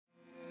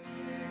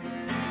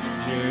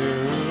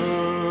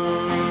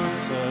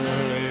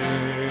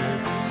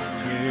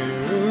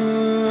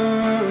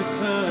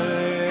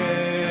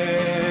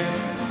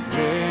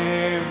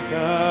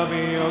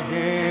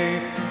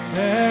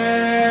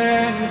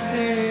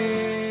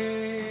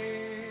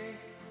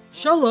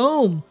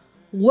Shalom!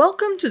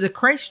 Welcome to the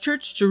Christ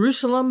Church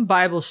Jerusalem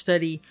Bible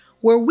Study,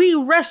 where we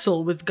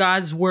wrestle with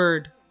God's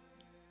Word.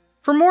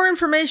 For more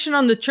information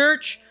on the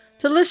church,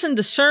 to listen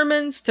to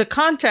sermons, to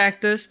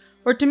contact us,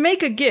 or to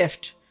make a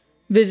gift,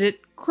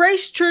 visit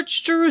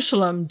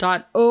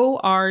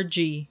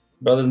christchurchjerusalem.org.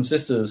 Brothers and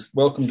sisters,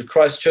 welcome to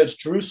Christ Church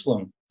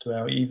Jerusalem, to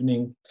our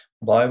evening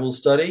Bible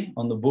study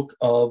on the book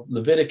of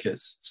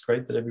Leviticus. It's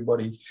great that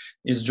everybody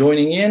is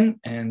joining in,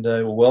 and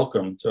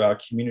welcome to our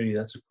community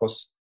that's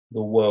across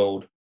the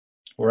world.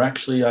 We're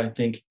actually, I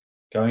think,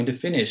 going to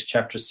finish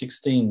chapter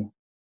 16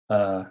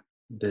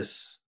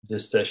 this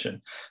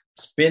session.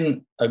 It's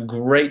been a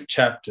great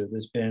chapter.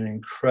 There's been an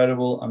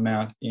incredible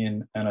amount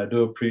in, and I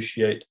do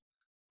appreciate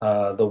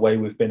the way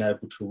we've been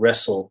able to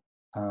wrestle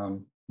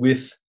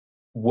with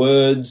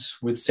words,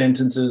 with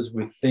sentences,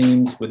 with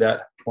themes,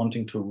 without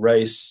wanting to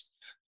race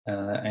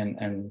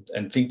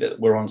and think that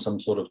we're on some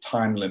sort of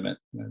time limit.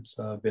 It's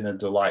been a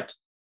delight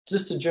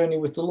just to journey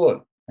with the Lord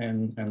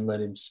and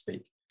let him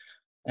speak.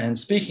 And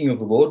speaking of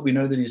the Lord, we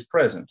know that he's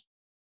present.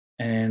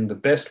 And the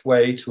best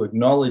way to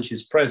acknowledge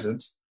his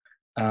presence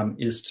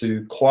is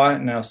to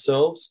quieten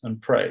ourselves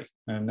and pray.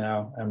 And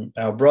now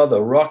our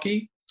brother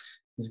Rocky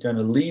is going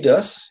to lead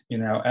us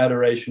in our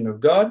adoration of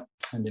God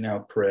and in our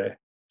prayer.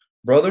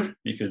 Brother,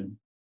 you could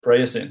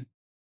pray us in.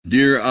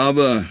 Dear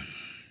Abba,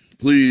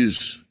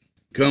 please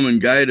come and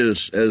guide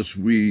us as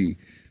we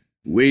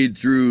wade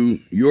through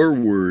your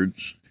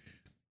words.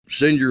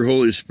 Send your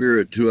Holy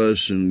Spirit to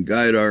us and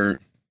guide our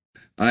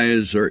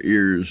eyes, our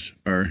ears,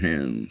 our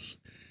hands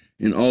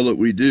in all that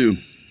we do.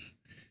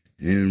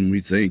 And we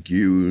thank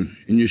you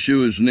in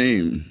Yeshua's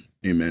name.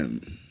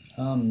 Amen.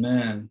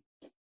 Amen.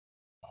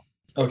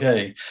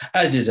 Okay,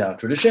 as is our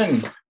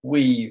tradition,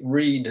 we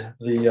read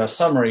the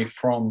summary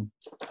from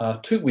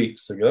 2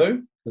 weeks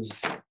ago, because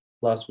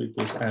last week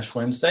was Ash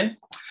Wednesday,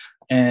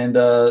 and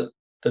the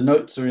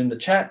notes are in the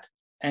chat,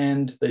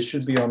 and they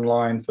should be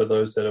online for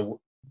those that are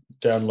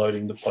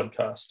downloading the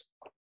podcast.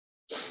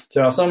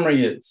 So our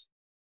summary is,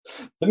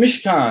 the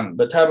Mishkan,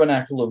 the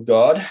tabernacle of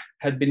God,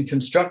 had been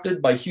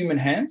constructed by human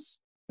hands,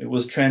 it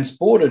was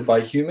transported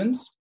by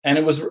humans, and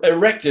it was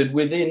erected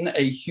within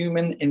a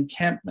human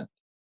encampment.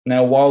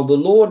 Now, while the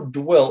Lord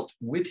dwelt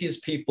with his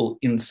people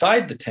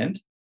inside the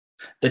tent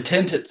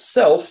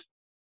itself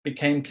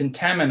became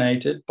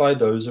contaminated by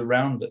those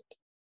around it.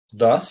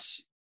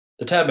 Thus,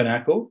 the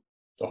tabernacle,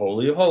 the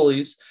Holy of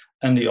Holies,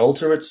 and the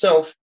altar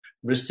itself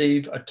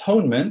receive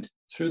atonement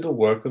through the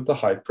work of the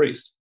high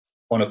priest.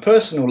 On a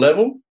personal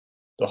level,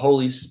 the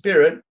Holy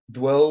Spirit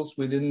dwells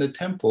within the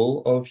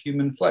temple of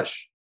human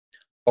flesh,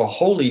 a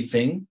holy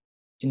thing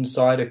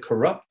inside a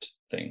corrupt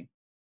thing.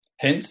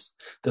 Hence,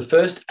 the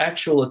first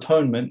actual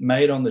atonement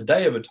made on the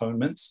Day of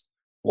Atonements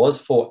was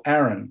for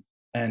Aaron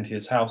and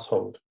his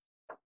household.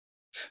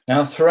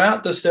 Now,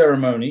 throughout the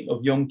ceremony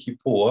of Yom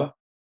Kippur,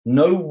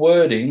 no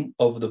wording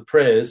of the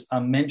prayers are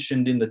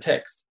mentioned in the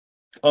text,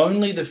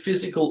 only the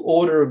physical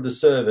order of the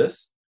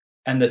service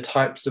and the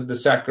types of the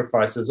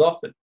sacrifices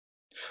offered.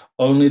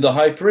 Only the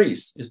high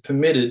priest is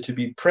permitted to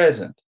be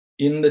present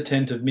in the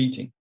tent of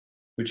meeting,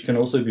 which can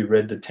also be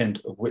read the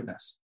tent of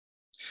witness.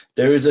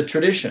 There is a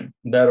tradition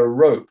that a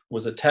rope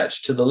was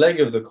attached to the leg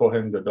of the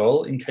Kohen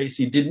Gadol in case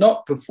he did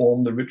not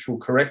perform the ritual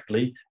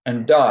correctly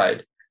and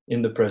died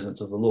in the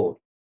presence of the Lord,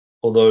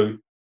 although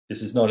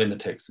this is not in the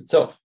text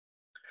itself.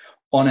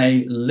 On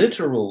a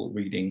literal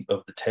reading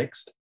of the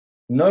text,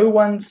 no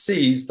one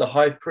sees the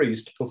high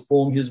priest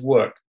perform his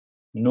work,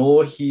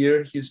 nor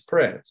hear his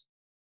prayers.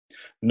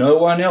 No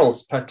one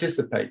else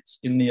participates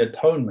in the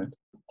atonement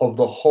of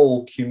the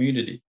whole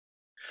community.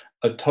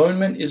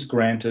 Atonement is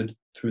granted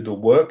through the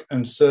work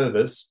and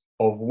service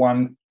of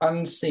one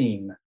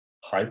unseen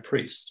high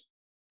priest.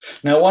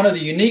 Now, one of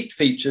the unique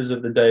features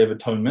of the Day of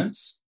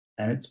Atonements,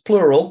 and it's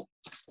plural,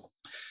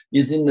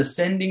 is in the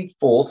sending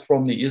forth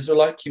from the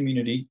Israelite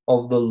community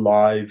of the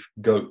live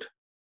goat.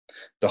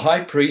 The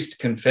high priest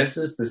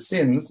confesses the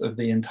sins of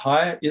the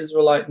entire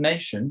Israelite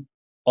nation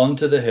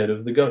onto the head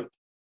of the goat.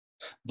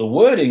 The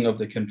wording of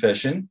the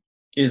confession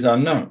is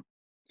unknown.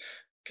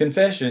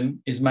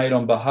 Confession is made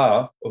on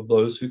behalf of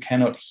those who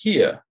cannot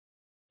hear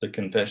the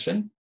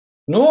confession,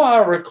 nor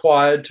are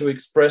required to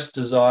express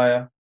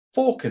desire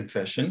for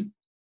confession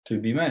to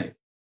be made.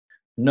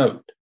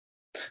 Note,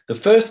 the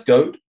first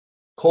goat,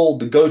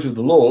 called the goat of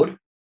the Lord,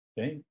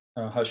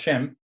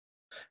 Hashem,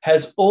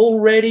 has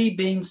already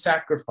been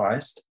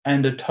sacrificed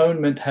and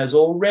atonement has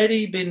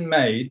already been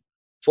made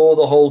for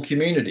the whole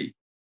community.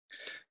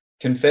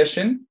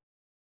 Confession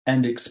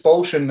and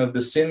expulsion of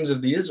the sins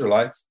of the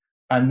Israelites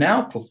are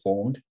now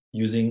performed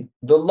using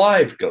the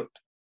live goat,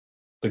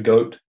 the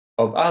goat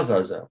of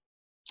Azazel.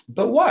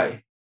 But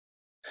why?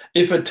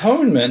 If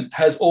atonement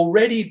has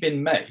already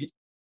been made,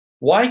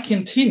 why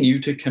continue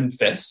to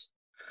confess,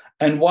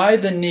 and why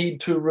the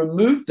need to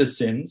remove the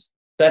sins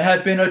that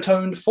have been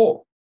atoned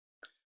for?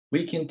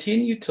 We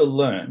continue to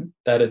learn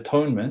that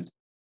atonement,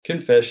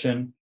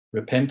 confession,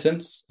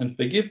 repentance, and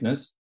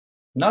forgiveness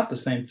are not the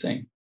same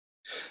thing.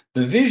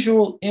 The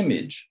visual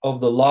image of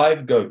the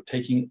live goat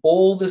taking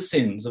all the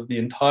sins of the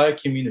entire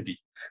community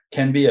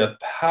can be a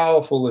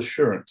powerful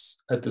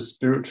assurance at the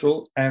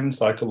spiritual and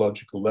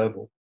psychological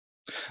level.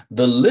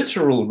 The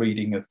literal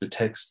reading of the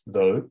text,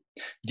 though,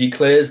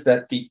 declares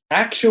that the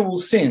actual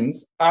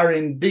sins are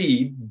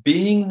indeed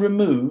being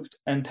removed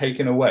and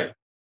taken away,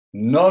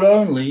 not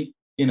only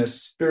in a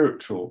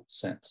spiritual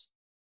sense.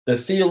 The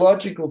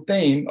theological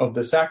theme of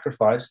the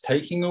sacrifice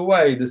taking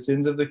away the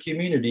sins of the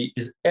community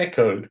is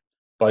echoed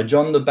by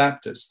John the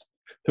Baptist,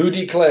 who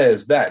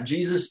declares that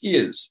Jesus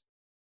is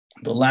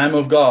the Lamb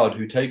of God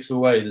who takes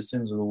away the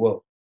sins of the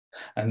world.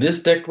 And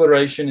this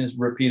declaration is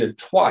repeated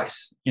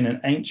twice in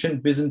an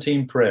ancient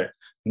Byzantine prayer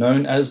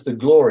known as the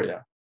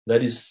Gloria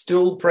that is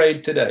still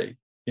prayed today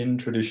in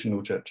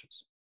traditional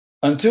churches.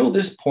 Until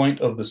this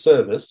point of the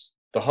service,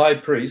 the high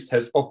priest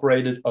has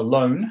operated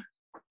alone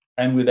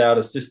and without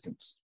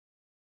assistance.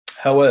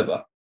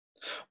 However,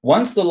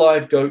 once the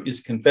live goat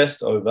is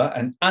confessed over,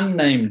 an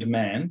unnamed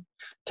man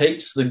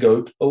takes the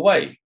goat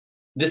away.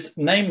 This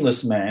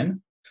nameless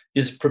man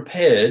is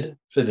prepared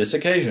for this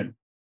occasion.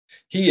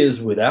 He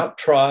is without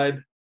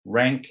tribe,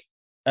 rank,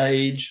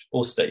 age,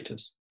 or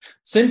status,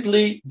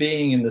 simply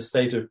being in the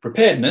state of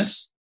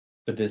preparedness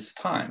for this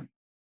time.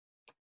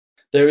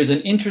 There is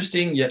an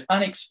interesting yet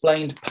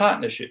unexplained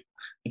partnership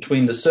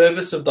between the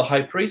service of the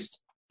high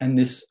priest and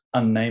this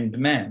unnamed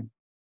man.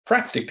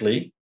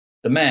 Practically,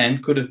 the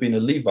man could have been a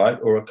Levite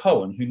or a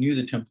Cohen who knew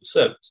the temple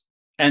service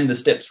and the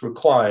steps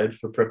required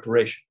for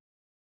preparation.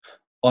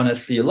 On a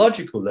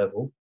theological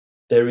level,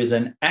 there is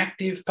an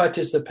active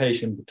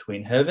participation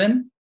between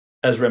heaven,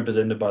 as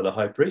represented by the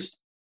high priest,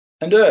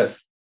 and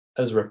earth,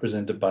 as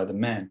represented by the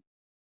man.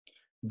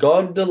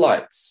 God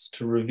delights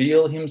to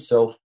reveal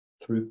himself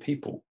through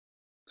people,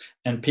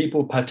 and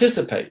people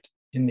participate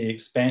in the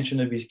expansion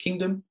of his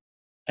kingdom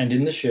and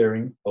in the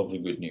sharing of the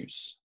good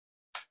news.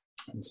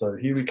 And so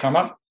here we come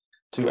up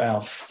to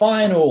our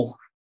final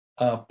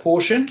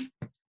portion,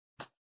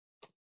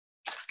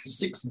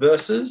 6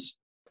 verses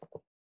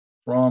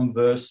from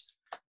verse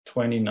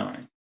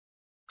 29.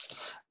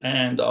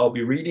 And I'll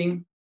be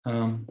reading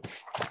from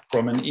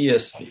an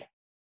ESV,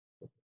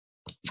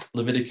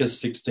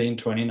 Leviticus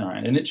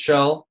 16:29. And it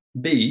shall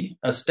be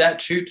a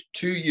statute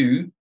to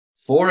you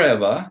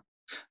forever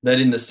that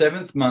in the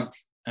 7th month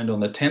and on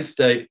the 10th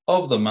day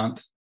of the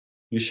month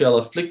you shall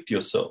afflict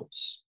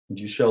yourselves, and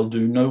you shall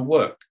do no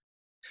work,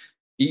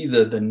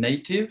 either the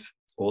native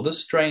or the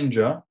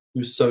stranger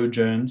who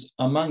sojourns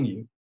among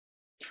you.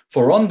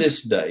 For on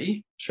this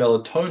day shall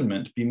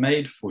atonement be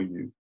made for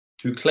you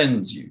to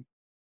cleanse you.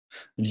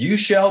 And you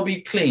shall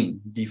be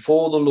clean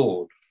before the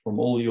Lord from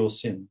all your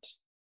sins.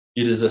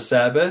 It is a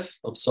Sabbath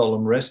of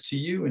solemn rest to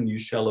you, and you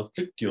shall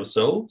afflict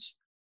yourselves.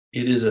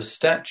 It is a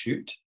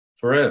statute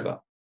forever.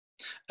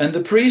 And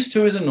the priest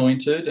who is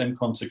anointed and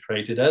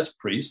consecrated as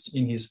priest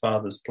in his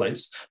father's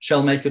place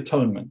shall make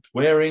atonement,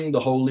 wearing the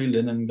holy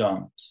linen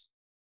garments.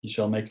 He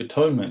shall make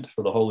atonement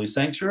for the holy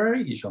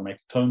sanctuary. He shall make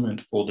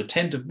atonement for the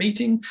tent of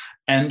meeting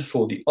and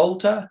for the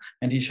altar.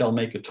 And he shall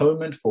make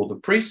atonement for the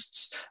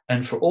priests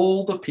and for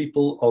all the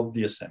people of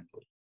the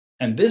assembly.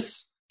 And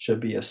this shall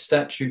be a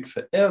statute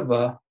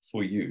forever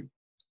for you,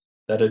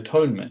 that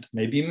atonement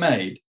may be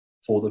made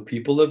for the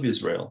people of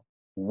Israel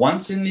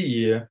once in the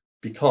year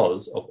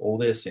because of all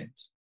their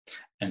sins.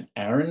 And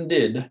Aaron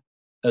did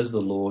as the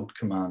Lord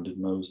commanded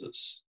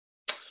Moses.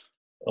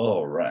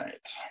 All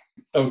right.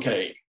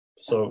 Okay,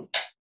 so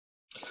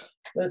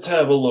let's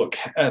have a look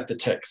at the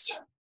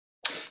text.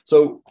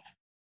 So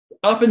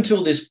up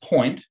until this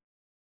point,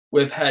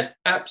 we've had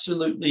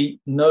absolutely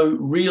no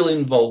real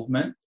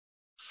involvement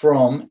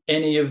from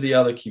any of the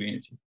other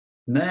community.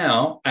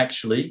 Now,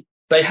 actually,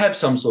 they have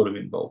some sort of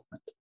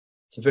involvement.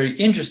 It's a very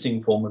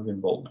interesting form of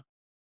involvement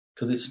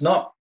because it's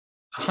not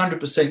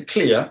 100%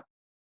 clear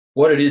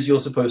what it is you're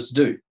supposed to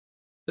do.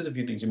 There's a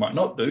few things you might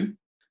not do,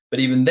 but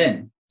even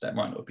then, that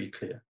might not be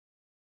clear.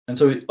 And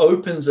so it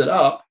opens it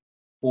up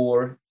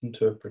for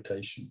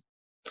interpretation.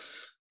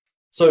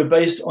 So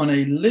based on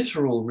a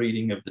literal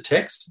reading of the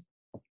text,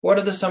 what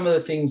are some of the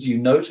things you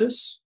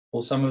notice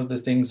or some of the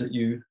things that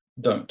you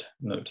don't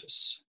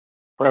notice?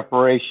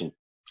 Preparation.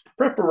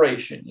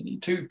 Preparation. You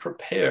need to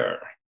prepare.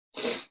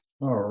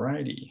 All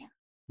righty.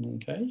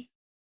 Okay.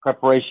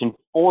 Preparation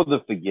for the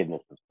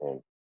forgiveness of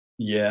sins.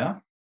 Yeah.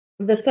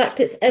 The fact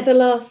it's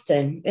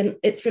everlasting, and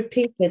it's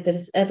repeated that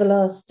it's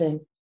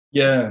everlasting.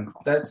 Yeah,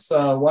 that's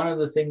one of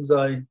the things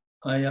I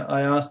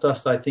asked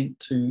us, I think,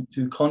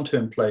 to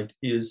contemplate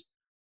is,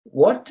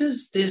 what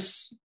does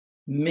this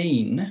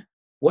mean?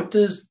 What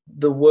does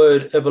the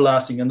word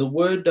everlasting, and the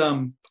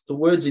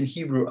words in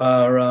Hebrew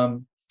are,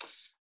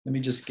 let me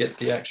just get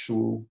the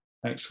actual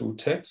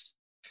text.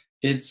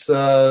 It's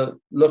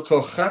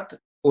lokochat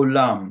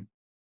olam.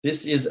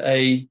 This is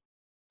a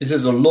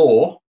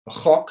law, a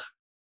chok,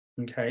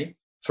 okay,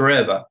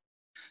 forever.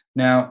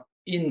 Now,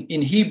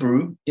 in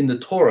Hebrew, in the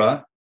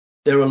Torah,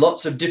 there are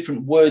lots of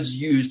different words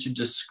used to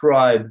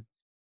describe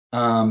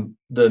the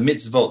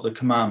mitzvot, the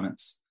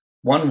commandments.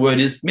 One word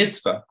is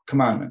mitzvah,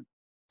 commandment.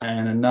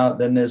 And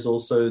then there's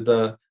also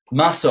the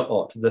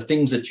masaot, the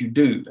things that you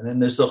do. And then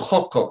there's the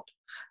chokot.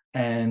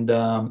 And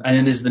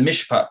then there's the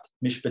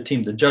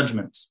mishpatim, the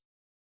judgments.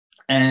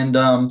 And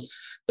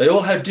they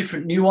all have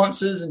different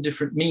nuances and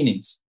different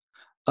meanings.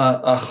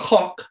 A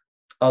chok,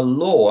 a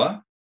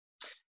law,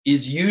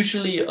 is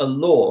usually a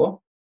law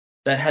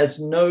that has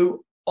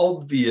no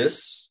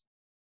obvious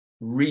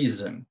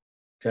reason,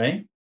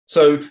 okay?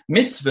 So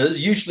mitzvahs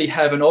usually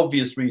have an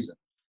obvious reason.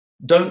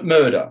 Don't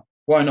murder.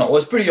 Why not?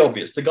 Well, it's pretty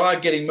obvious. The guy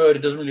getting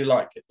murdered doesn't really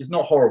like it. It's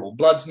not horrible.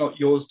 Blood's not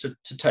yours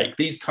to take.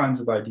 These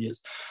kinds of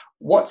ideas.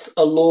 What's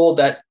a law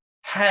that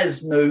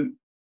has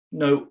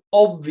no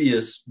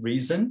obvious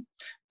reason?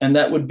 And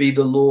that would be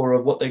the law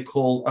of what they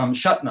call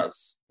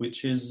shatnaz,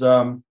 which is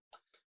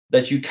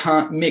that you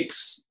can't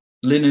mix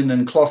linen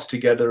and cloth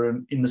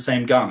together in the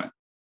same garment.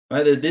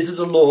 Right? This is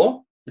a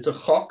law. It's a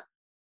chok,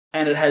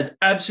 and it has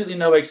absolutely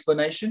no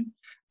explanation.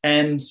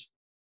 And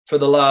for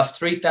the last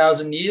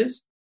 3,000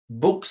 years,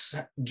 books,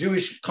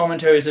 Jewish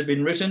commentaries have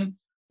been written.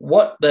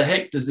 What the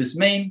heck does this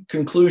mean?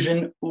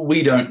 Conclusion,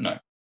 we don't know.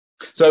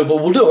 So,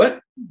 but we'll do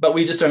it, but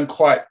we just don't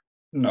quite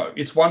know.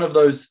 It's one of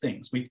those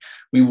things. We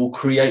will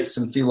create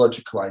some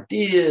theological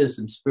ideas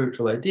and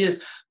spiritual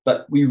ideas,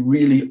 but we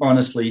really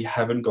honestly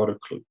haven't got a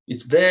clue.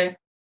 It's there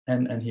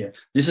and here.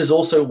 This is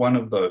also one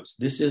of those.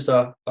 This is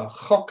a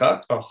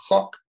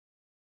chok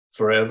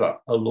forever,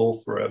 a law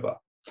forever.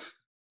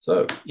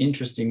 So,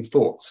 interesting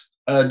thoughts.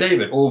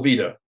 David or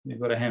Vida, you've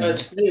got a hand.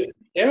 It's me.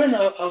 Aaron,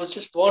 I was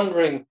just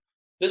wondering,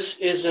 this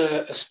is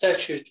a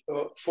statute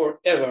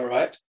forever,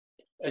 right?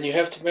 And you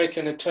have to make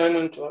an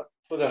atonement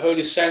for the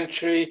holy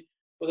sanctuary,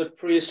 for the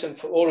priest, and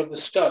for all of the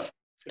stuff.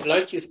 But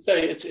like you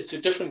say, it's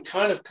a different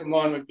kind of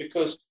commandment,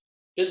 because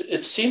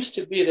it seems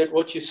to be that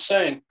what you're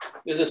saying,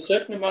 there's a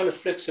certain amount of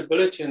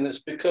flexibility in this,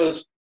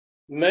 because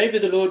maybe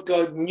the Lord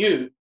God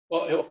knew,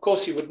 well, of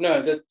course he would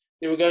know, that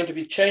there were going to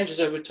be changes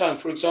over time.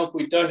 For example,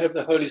 we don't have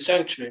the holy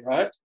sanctuary,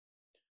 right?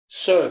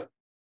 So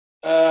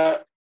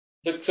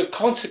the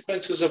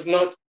consequences of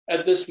not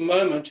at this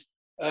moment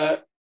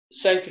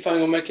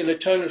sanctifying or making an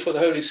atonement for the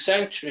holy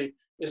sanctuary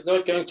is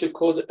not going to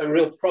cause a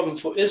real problem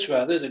for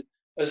Israel, is it?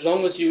 As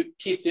long as you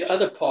keep the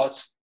other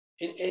parts.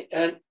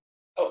 And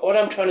what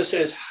I'm trying to say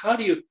is, how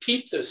do you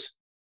keep this?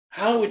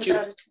 How would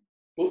you,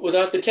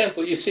 without the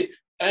temple, you see,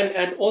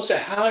 and also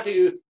how do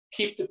you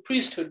keep the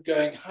priesthood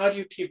going? How do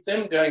you keep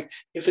them going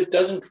if it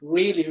doesn't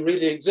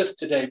really exist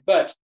today?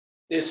 But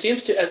there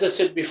seems to, as I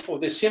said before,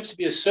 there seems to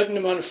be a certain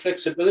amount of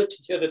flexibility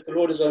here that the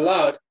Lord has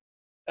allowed,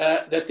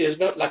 that there's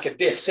not like a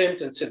death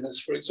sentence in this,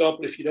 for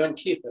example, if you don't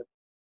keep it.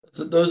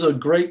 So those are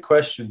great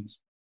questions.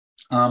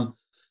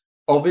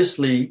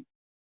 Obviously,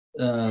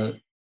 the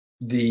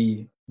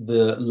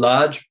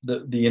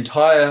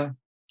entire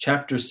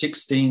chapter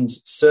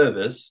 16's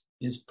service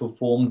is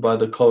performed by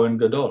the Kohen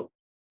Gadol,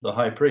 the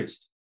high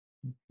priest.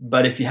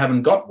 But if you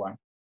haven't got one,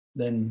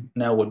 then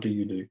now what do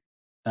you do?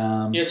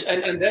 Yes,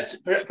 and that's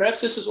perhaps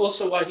this is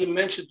also why he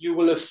mentioned you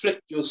will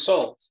afflict your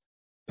souls.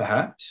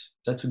 Perhaps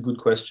that's a good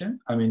question.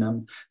 I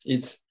mean,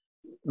 it's,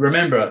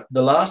 remember,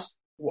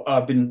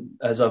 I've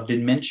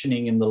been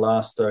mentioning in the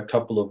last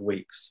couple of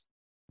weeks,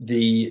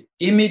 the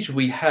image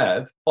we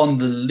have on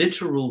the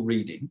literal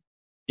reading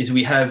is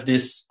we have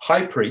this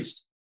high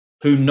priest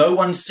who no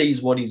one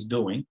sees what he's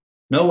doing,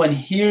 no one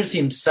hears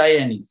him say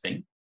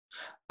anything,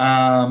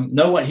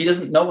 no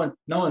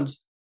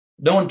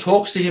one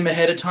talks to him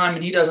ahead of time,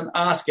 and he doesn't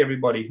ask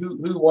everybody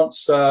who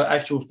wants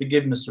actual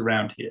forgiveness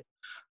around here.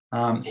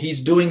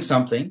 He's doing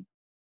something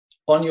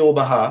on your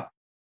behalf,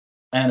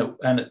 and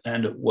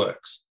it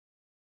works.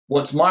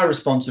 What's my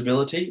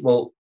responsibility?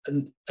 Well,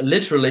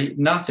 literally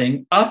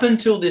nothing up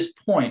until this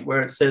point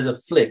where it says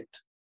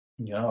afflict.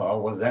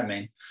 What does that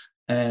mean?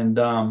 And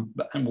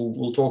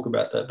we'll talk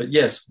about that. But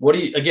yes,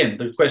 again,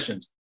 the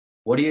questions: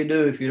 what do you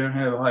do if you don't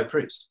have a high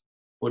priest?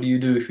 What do you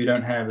do if you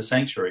don't have a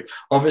sanctuary?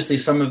 Obviously,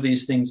 some of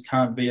these things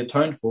can't be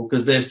atoned for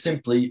because they're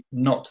simply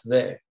not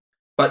there.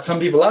 But some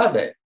people are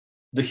there.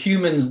 The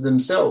humans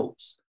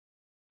themselves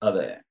are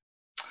there.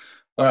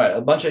 All right,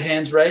 a bunch of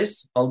hands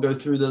raised. I'll go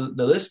through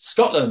the list.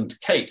 Scotland,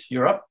 Kate,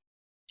 you're up.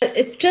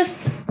 It's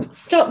just,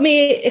 stop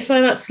me if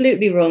I'm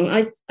absolutely wrong.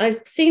 I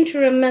seem to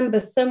remember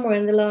somewhere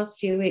in the last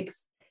few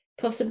weeks,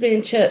 possibly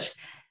in church,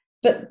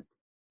 but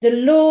the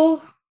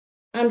law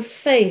and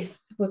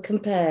faith were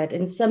compared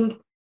in some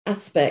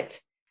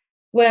aspect,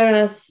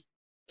 whereas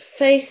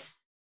faith,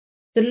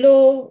 the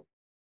law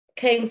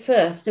came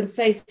first and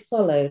faith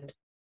followed.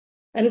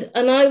 And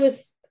I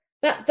was,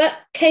 that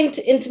came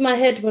into my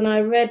head when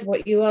I read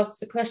what you asked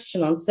the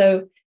question on.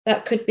 So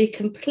that could be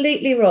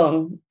completely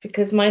wrong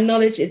because my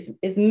knowledge is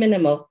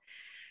minimal.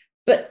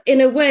 But in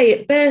a way,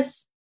 it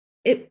bears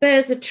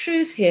a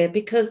truth here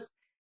because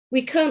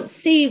we can't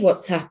see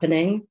what's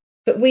happening,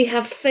 but we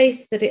have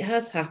faith that it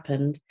has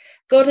happened.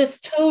 God has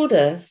told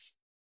us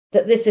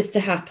that this is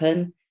to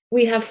happen.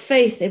 We have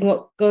faith in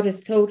what God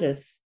has told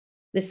us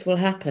this will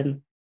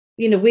happen.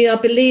 We are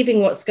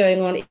believing what's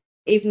going on,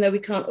 even though we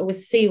can't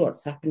always see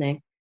what's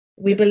happening.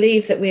 We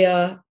believe that we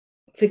are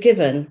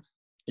forgiven.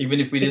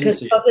 Even if we didn't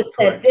see it. Because God has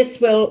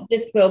said,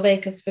 this will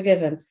make us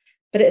forgiven.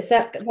 But it's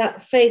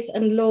that faith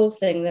and law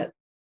thing that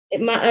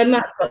I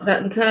might have got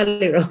that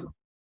entirely wrong.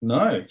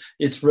 No,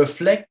 it's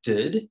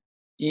reflected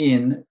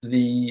in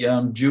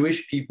the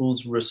Jewish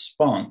people's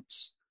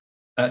response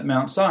at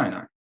Mount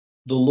Sinai.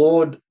 The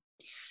Lord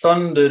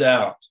thundered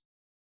out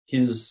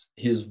his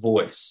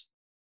voice,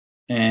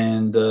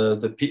 and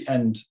the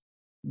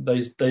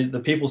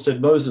people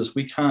said, Moses,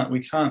 we can't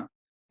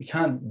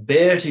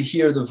bear to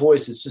hear the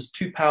voice. It's just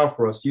too powerful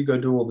for us. You go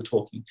do all the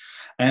talking.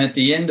 And at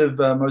the end of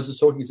Moses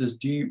talking, he says,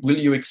 will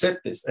you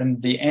accept this?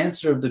 And the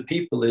answer of the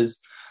people is,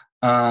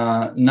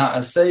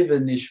 Na'aseh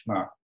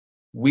v'nishma.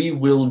 We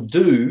will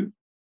do,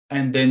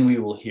 and then we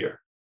will hear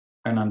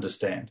and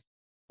understand.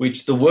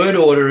 Which the word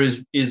order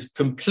is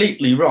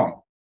completely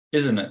wrong,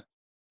 isn't it?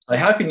 Like,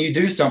 how can you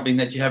do something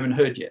that you haven't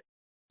heard yet?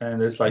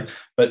 And it's like,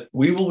 but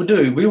we will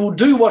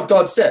do what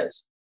God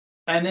says.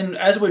 And then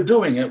as we're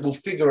doing it, we'll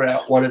figure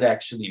out what it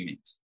actually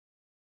means.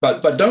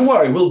 But don't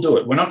worry, we'll do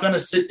it. We're not going to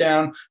sit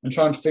down and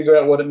try and figure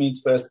out what it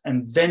means first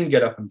and then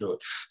get up and do it.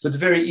 So it's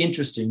very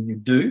interesting. You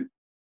do,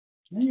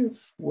 and you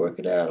work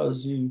it out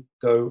as you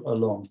go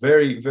along.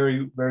 Very,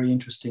 very, very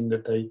interesting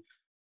that they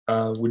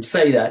would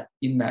say that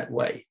in that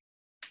way.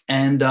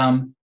 And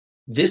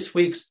this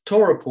week's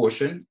Torah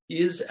portion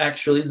is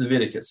actually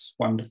Leviticus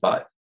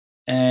 1-5.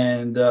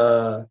 And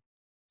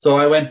so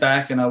I went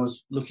back and I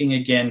was looking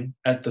again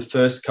at the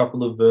first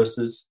couple of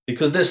verses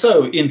because they're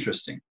so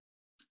interesting.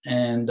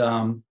 And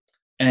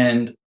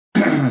we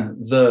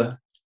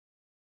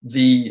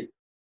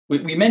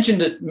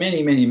mentioned it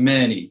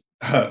many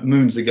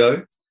moons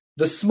ago.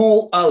 The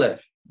small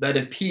aleph that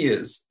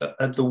appears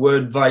at the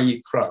word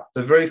Vayikra,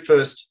 the very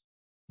first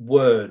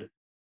word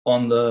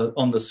on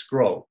the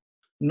scroll.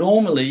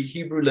 Normally,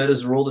 Hebrew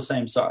letters are all the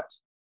same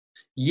size.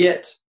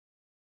 Yet,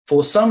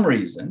 for some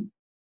reason,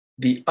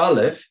 the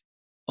aleph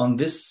on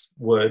this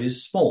word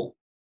is small.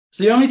 It's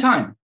the only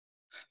time.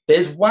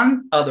 There's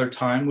one other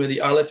time where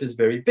the aleph is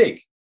very big,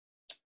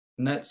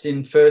 and that's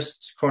in 1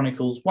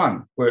 Chronicles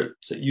 1, where it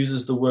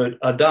uses the word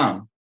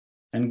Adam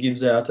and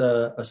gives out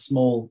a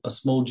small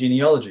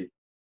genealogy.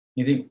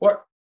 You think, why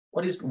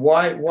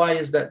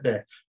is that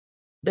there?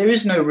 There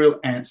is no real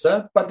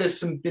answer, but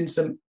there's been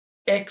some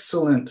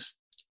excellent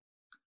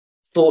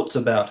thoughts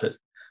about it.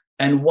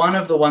 And one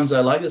of the ones I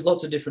like, there's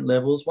lots of different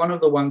levels. One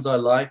of the ones I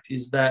liked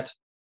is that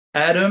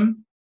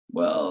Adam,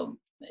 well,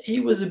 he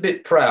was a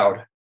bit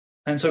proud.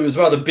 And so he was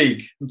rather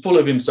big and full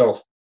of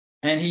himself.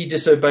 And he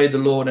disobeyed the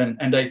Lord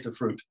and ate the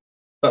fruit.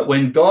 But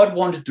when God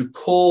wanted to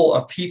call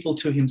a people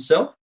to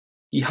himself,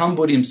 he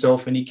humbled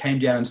himself and he came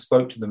down and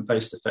spoke to them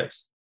face to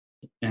face.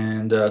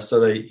 And so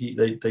they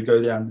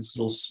go down this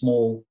little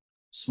small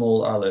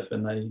aleph,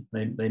 and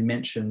they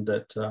mentioned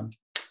that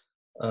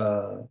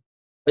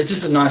it's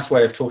just a nice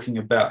way of talking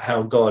about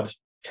how God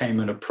came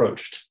and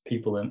approached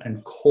people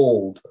and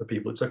called a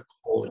people. It's a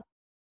calling.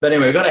 But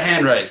anyway, we've got a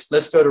hand raised.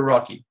 Let's go to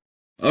Rocky.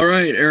 All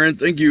right, Aaron,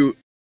 thank you.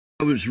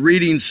 I was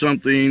reading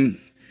something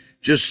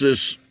just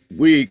this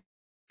week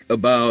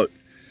about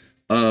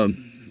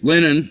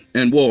linen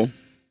and wool.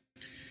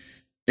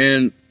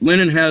 And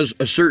linen has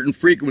a certain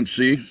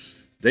frequency,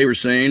 they were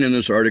saying in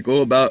this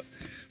article, about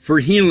for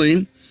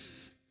healing,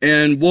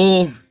 and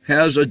wool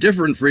has a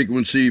different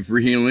frequency for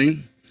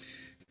healing.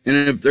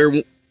 And if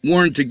they're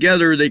worn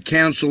together, they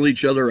cancel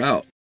each other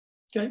out.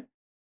 Okay.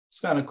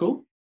 It's kind of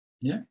cool.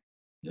 Yeah.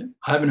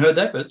 I haven't heard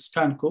that, but it's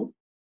kind of cool.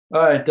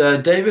 All right,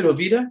 David or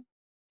Vida?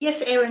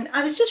 Yes, Aaron.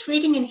 I was just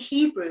reading in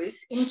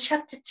Hebrews in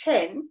chapter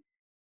 10.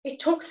 It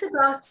talks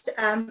about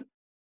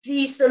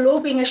the law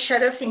being a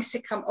shadow of things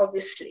to come,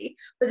 obviously.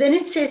 But then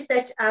it says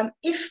that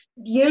if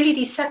yearly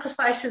these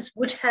sacrifices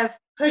would have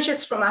purged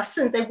us from our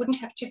sins, they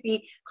wouldn't have to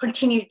be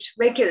continued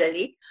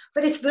regularly.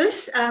 But it's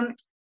verse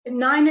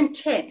 9 and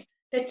 10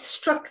 that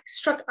struck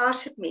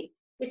out at me.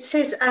 It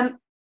says,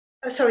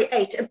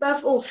 8,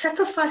 above all,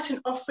 sacrifice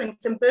and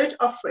offerings and burnt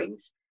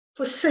offerings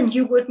for sin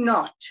you would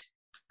not.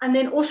 And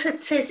then also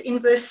it says in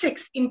verse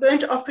 6, in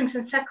burnt offerings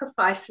and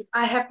sacrifices,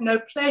 I have no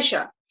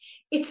pleasure.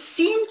 It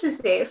seems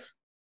as if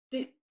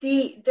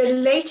the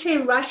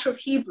later writer of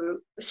Hebrew,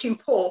 St.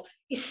 Paul,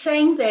 is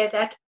saying there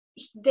that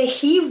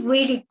he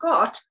really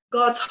got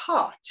God's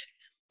heart,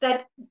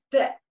 that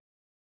the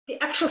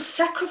actual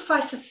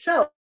sacrifice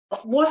itself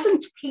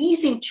wasn't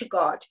pleasing to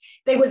God.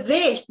 They were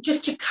there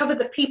just to cover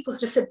the people's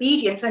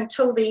disobedience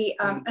until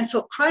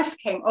Christ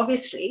came,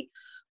 obviously.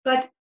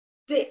 But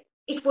it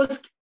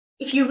was,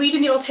 if you read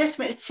in the Old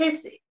Testament, it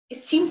seems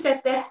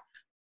that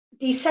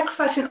the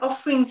sacrifice and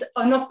offerings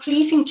are not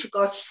pleasing to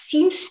God,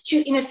 seems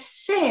to, in a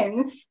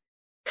sense,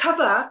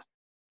 cover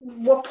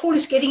what Paul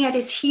is getting at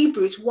is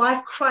Hebrews,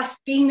 why Christ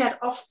being that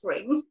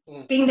offering,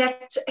 being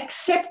that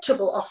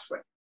acceptable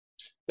offering.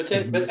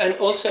 And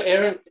also,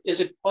 Aaron,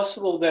 is it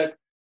possible that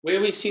where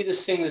we see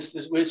this thing,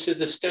 where it says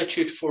the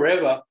statute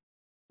forever,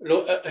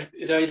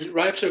 the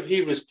writer of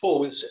Hebrews,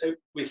 Paul,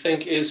 we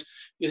think is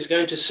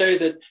going to say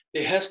that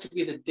there has to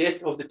be the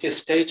death of the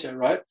testator,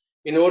 right,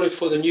 in order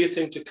for the new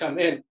thing to come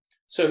in.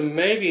 So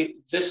maybe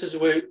this is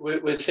where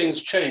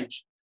things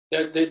change.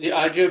 That the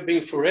idea of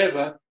being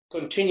forever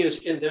continues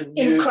in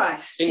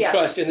Christ,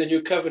 in the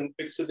new covenant,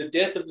 because of the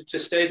death of the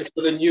testator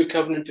for the new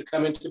covenant to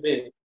come into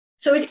being.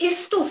 So it is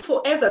still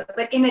forever,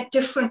 but in a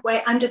different way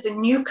under the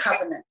new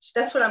covenant.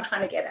 That's what I'm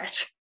trying to get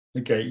at.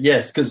 Okay,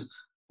 yes, because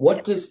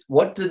what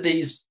do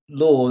these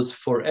laws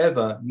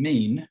forever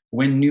mean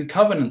when new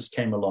covenants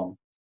came along?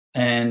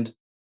 And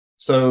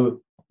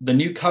so the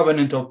new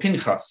covenant of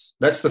Pinchas,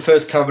 that's the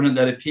first covenant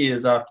that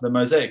appears after the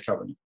Mosaic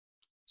covenant.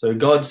 So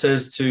God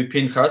says to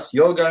Pinchas,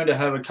 you're going to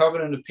have a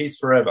covenant of peace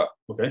forever.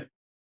 Okay,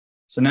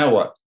 so now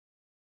what?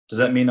 Does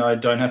that mean I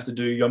don't have to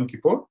do Yom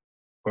Kippur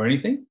or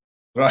anything?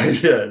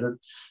 Right, yeah.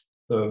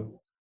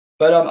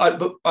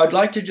 But I'd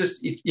like to just,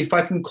 if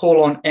I can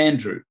call on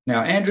Andrew.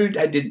 Now, Andrew,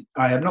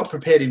 I have not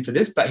prepared him for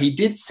this, but he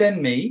did send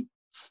me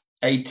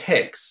a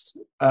text,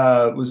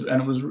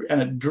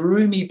 and it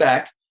drew me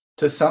back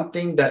to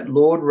something that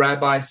Lord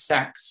Rabbi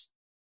Sachs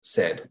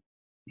said.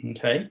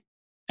 Okay,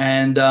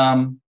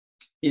 and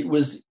it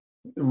was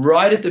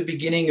right at the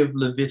beginning of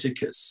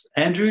Leviticus.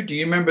 Andrew, do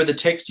you remember the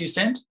text you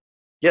sent?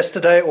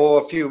 Yesterday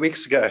or a few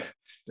weeks ago?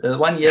 The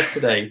one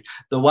yesterday,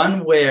 the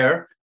one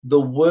where the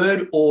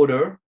word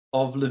order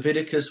of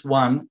Leviticus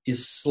 1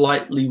 is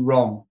slightly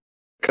wrong.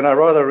 Can I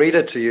rather read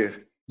it to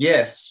you?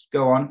 Yes,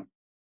 go on.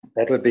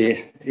 That would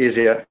be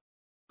easier.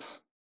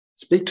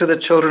 Speak to the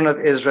children of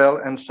Israel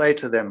and say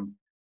to them,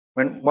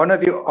 when one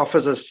of you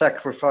offers a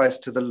sacrifice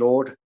to the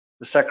Lord,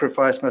 the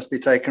sacrifice must be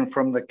taken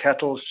from the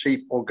cattle,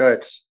 sheep, or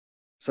goats.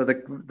 So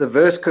the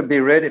verse could be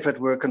read if it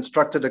were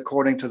constructed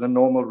according to the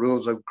normal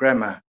rules of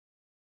grammar.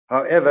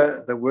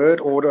 However, the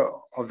word order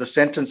of the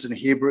sentence in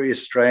Hebrew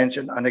is strange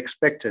and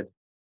unexpected.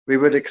 We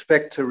would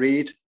expect to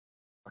read,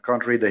 I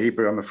can't read the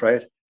Hebrew, I'm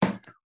afraid.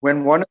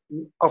 When one of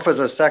you offers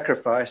a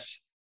sacrifice,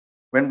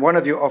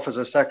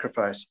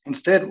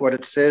 instead what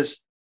it says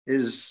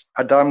is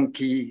Adam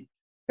ki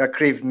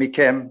yakriv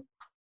mikem,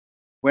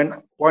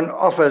 when one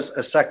offers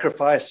a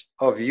sacrifice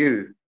of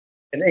you.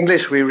 In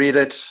English, we read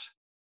it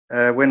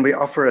when we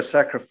offer a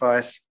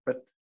sacrifice,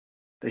 but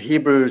the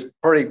Hebrew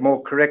probably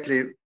more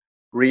correctly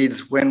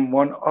reads when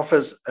one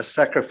offers a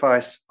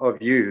sacrifice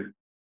of you.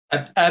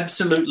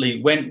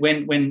 Absolutely. When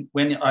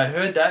I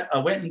heard that, I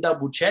went and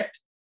double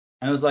checked,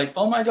 and I was like,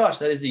 oh my gosh,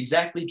 that is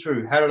exactly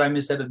true. How did I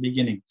miss that at the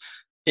beginning?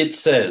 It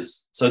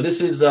says, so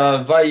this is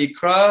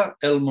Vayikra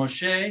El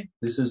Moshe.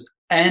 This is,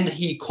 and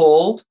he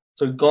called.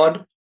 So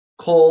God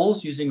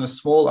calls using a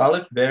small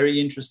aleph. Very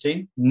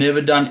interesting.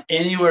 Never done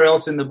anywhere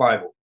else in the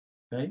Bible.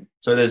 Okay,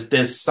 so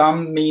there's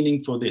some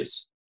meaning for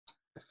this.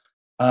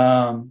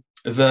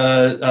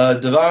 The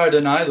Devar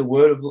Adonai, the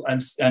word of,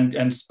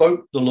 and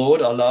spoke the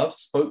Lord, Allah,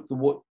 spoke the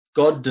word,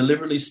 God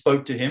deliberately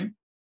spoke to him,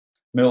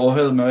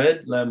 Me'ohel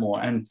Moed Lemor,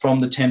 and from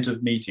the tent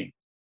of meeting,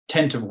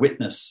 tent of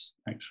witness,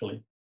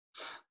 actually.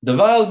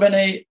 Devar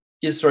B'nai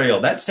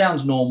Israel, that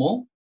sounds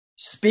normal.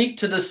 Speak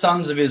to the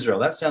sons of Israel,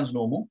 that sounds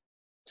normal.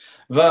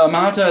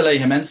 Va'amata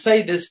Aleihem, and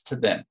say this to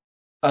them,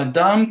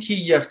 Adam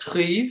ki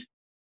yakriv,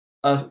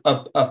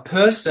 a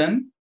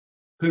person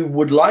who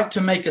would like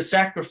to make a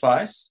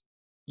sacrifice.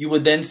 You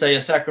would then say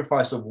a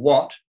sacrifice of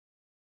what?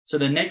 So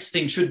the next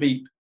thing should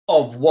be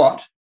of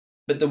what?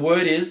 But the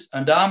word is,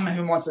 Adam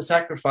who wants a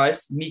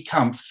sacrifice,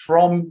 mikam,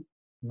 from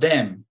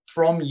them,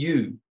 from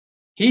you.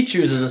 He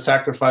chooses a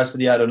sacrifice to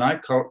the Adonai,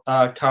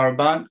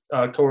 korban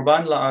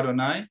la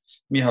Adonai,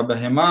 miha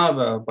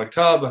behema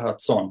bakar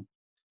b'hatzon.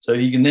 So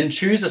he can then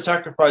choose a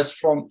sacrifice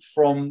from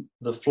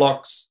the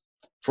flocks,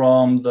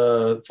 from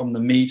the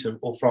meat,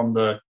 or from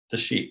the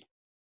sheep.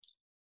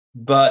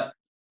 But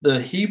the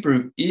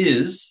Hebrew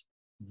is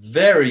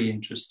very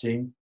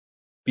interesting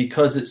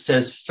because it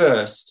says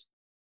first,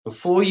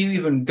 before you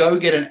even go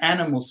get an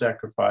animal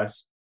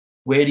sacrifice,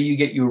 where do you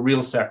get your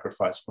real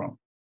sacrifice from?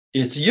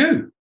 It's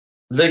you.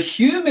 The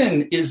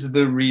human is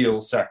the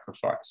real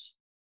sacrifice.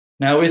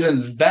 Now,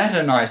 isn't that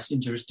a nice,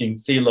 interesting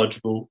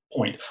theological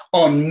point?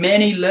 On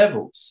many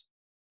levels,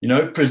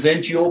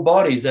 present your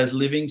bodies as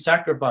living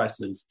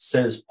sacrifices,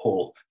 says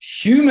Paul.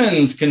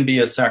 Humans can be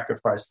a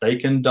sacrifice. They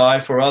can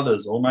die for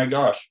others. Oh my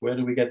gosh, where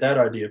do we get that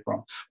idea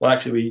from? Well,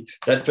 actually,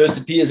 that first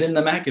appears in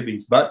the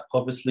Maccabees, but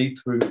obviously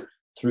through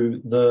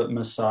the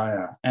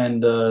Messiah.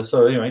 And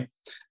so anyway,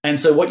 and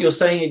so what you're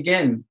saying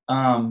again,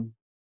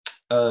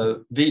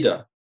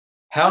 Vida,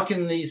 how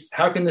can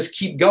this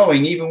keep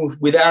going even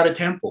without a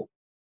temple?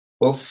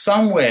 Well,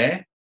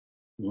 somewhere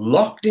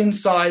locked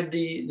inside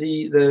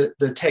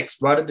the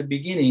text right at the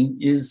beginning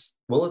is,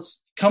 well, it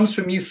comes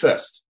from you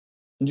first,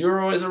 and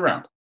you're always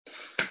around.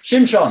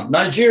 Shimshon,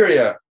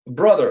 Nigeria,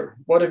 brother,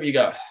 what have you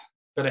got?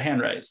 Got a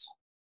hand raised.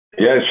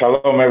 Yes,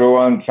 shalom,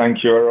 everyone.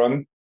 Thank you,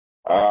 Aaron.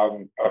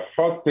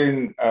 First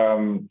thing,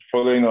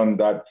 following on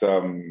that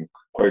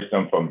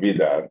question from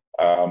Vida,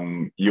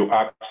 you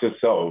asked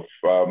yourself,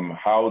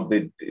 how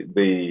did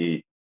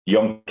the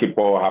Yom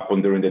Kippur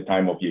happen during the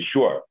time of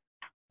Yeshua?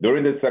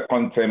 During the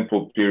Second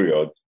Temple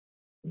period,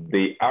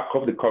 the Ark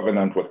of the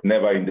Covenant was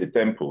never in the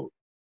temple.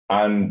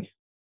 And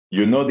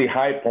the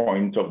high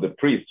point of the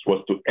priest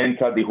was to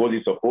enter the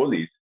Holies of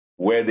Holies,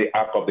 where the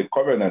Ark of the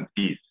Covenant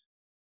is.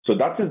 So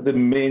that is the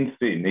main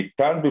thing. He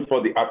stands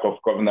before the Ark of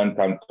Covenant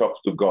and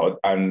talks to God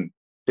and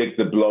takes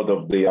the blood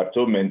of the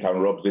atonement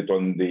and rubs it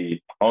on the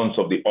horns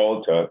of the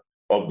altar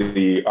of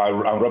the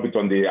and rub it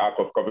on the Ark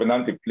of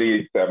Covenant. He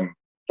placed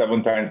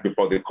 7 times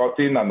before the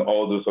curtain and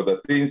all those other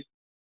things.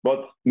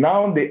 But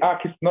now the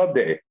Ark is not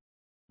there.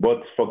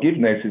 But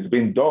forgiveness is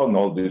being done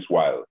all this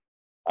while.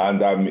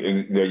 And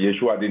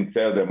Yeshua didn't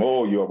tell them,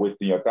 oh, you are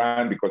wasting your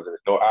time because there's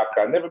no Ark.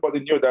 And everybody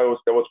knew there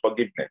was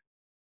forgiveness.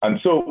 And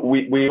so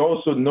we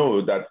also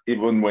know that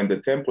even when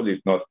the temple is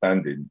not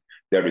standing,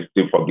 there is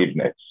still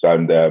forgiveness.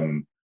 And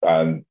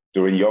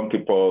during Yom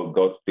Kippur,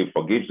 God still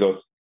forgives us,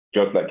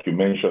 just like you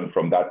mentioned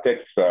from that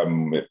text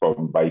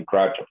from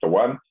Vayikra chapter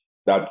 1,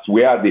 that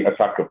we are the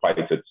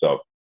sacrifice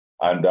itself.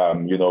 And,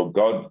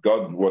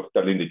 God was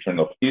telling the children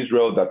of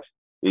Israel that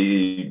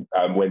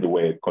when they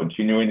were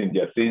continuing in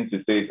their sins,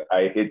 he says,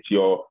 I hate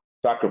your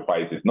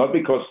sacrifices, not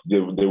because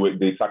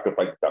the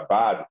sacrifices are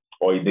bad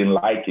or he didn't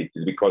like it,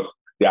 it's because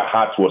their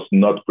heart was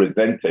not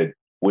presented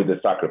with the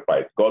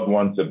sacrifice. God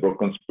wants a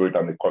broken spirit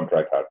and a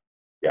contrite heart.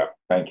 Yeah,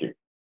 thank you.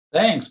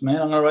 Thanks, man.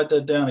 I'm going to write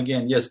that down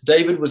again. Yes,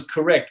 David was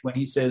correct when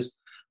he says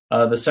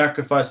the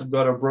sacrifice of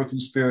God, a broken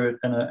spirit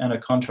and a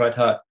contrite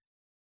heart.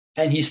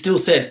 And he still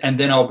said, and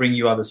then I'll bring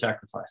you other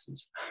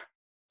sacrifices.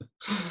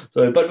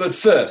 So, but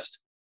first,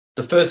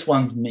 the first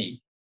one's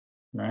me,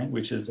 right?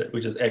 Which is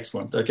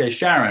excellent. Okay,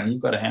 Sharon,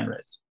 you've got a hand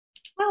raised.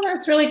 Well,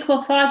 that's really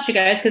cool thoughts, you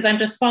guys, because I'm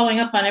just following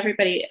up on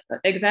everybody,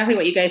 exactly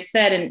what you guys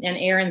said in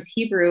Aaron's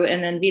Hebrew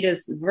and then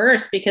Vita's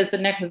verse, because the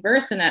next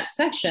verse in that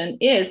section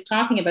is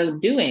talking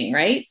about doing,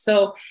 right?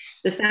 So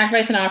the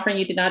sacrifice and offering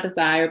you did not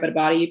desire, but a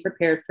body you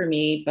prepared for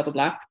me, blah, blah,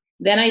 blah.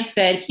 Then I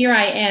said, here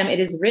I am. It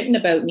is written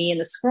about me in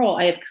the scroll.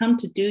 I have come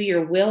to do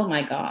your will,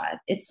 my God.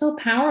 It's so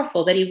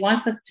powerful that he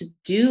wants us to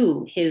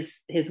do his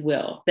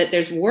will, that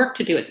there's work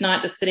to do. It's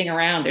not just sitting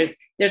around.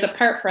 There's a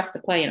part for us to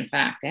play, in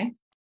fact. Eh?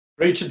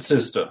 Preach it,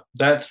 sister.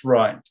 That's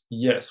right.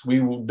 Yes, we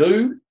will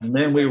do, and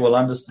then we will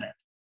understand.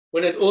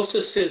 When it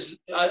also says,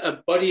 a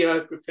body I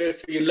have prepared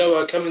for you,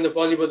 lo, I come in the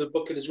volume of the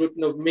book, it is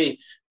written of me.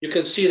 You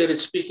can see that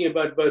it's speaking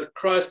about both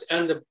Christ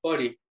and the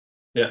body.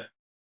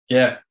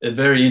 Yeah,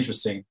 very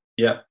interesting.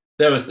 Yeah.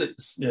 There was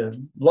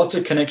lots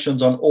of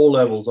connections on all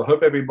levels. I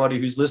hope everybody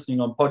who's listening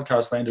on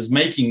Podcast Land is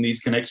making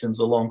these connections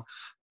along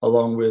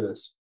with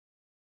us.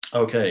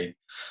 Okay,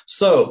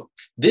 so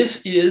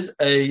this is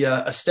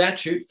a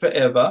statute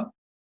forever,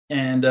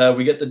 and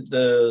we get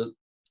the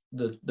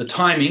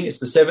timing. It's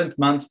the 7th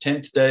month,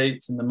 10th day.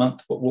 It's in the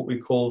month what we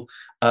call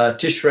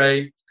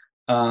Tishrei,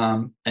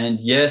 and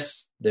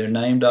yes, they're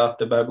named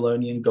after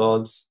Babylonian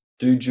gods.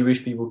 Do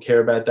Jewish people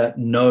care about that?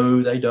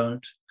 No, they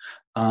don't.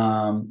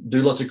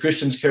 Do lots of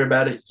Christians care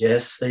about it?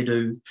 Yes, they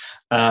do,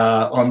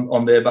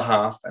 on their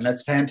behalf, and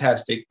that's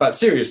fantastic. But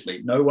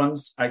seriously, no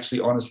one's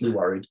actually honestly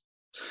worried.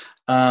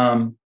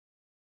 And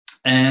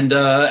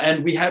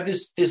we have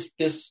this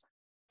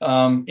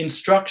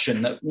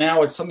instruction that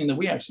now it's something that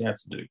we actually have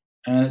to do,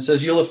 and it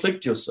says, "You'll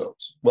afflict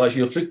yourselves." Well,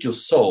 you'll afflict your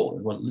soul,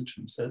 is what it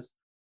literally says.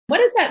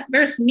 What does that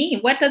verse mean?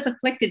 What does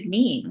afflicted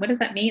mean? What does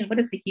that mean? What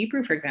is the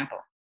Hebrew, for example?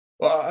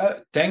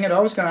 Well, dang it, I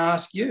was going to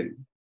ask you.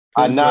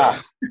 Anah.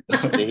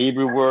 The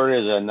Hebrew word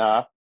is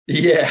anah.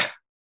 Yeah.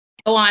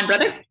 Go on,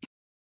 brother.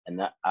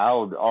 And I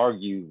would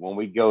argue when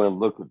we go and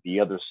look at the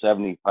other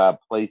 75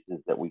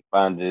 places that we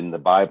find it in the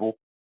Bible,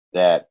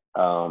 that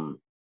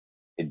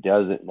it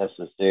doesn't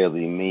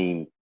necessarily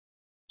mean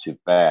to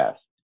fast.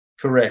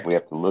 Correct. We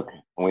have to look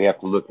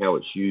how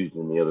it's used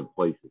in the other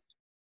places.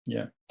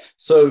 Yeah.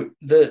 So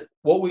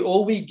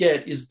all we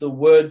get is the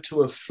word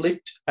to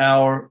afflict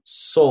our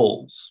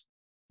souls,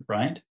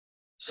 right?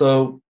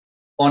 So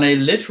on a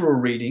literal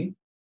reading,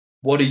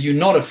 what are you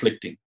not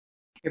afflicting?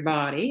 Your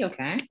body,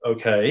 okay.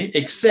 Okay,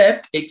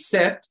 except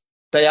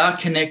they are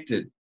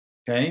connected,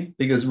 okay?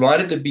 Because right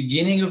at the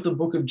beginning of the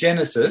book of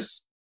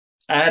Genesis,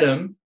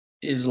 Adam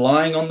is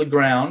lying on the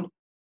ground.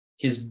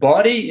 His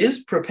body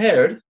is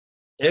prepared.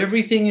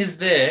 Everything is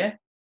there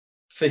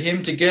for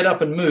him to get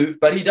up and move,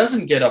 but he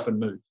doesn't get up and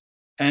move.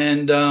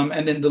 And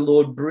then the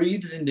Lord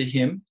breathes into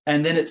him,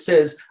 and then it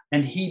says,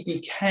 and he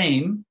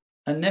became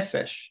a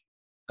nephesh.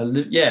 And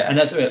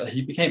that's right.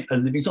 He became a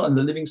living soul, and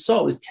the living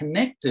soul is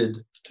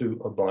connected to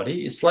a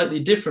body. It's slightly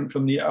different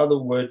from the other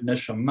word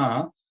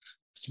neshama.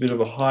 It's a bit of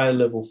a higher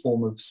level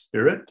form of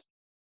spirit,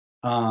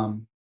 because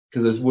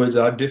those words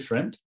are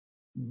different.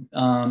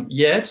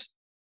 Yet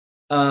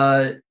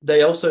the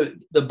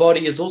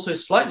body is also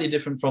slightly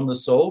different from the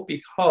soul,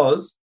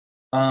 because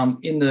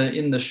in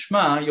the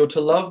Shema, you're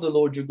to love the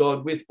Lord your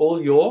God with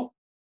all your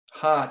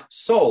heart,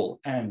 soul,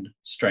 and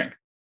strength.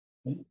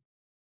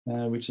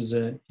 Which is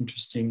an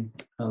interesting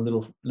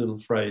little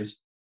phrase.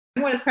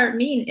 What does heart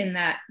mean in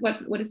that?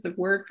 What is the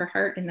word for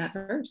heart in that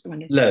verse?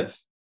 Lev.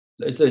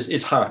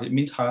 It's heart. It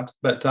means heart.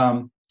 But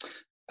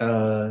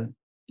the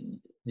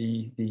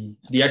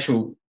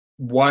actual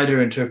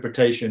wider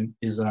interpretation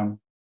is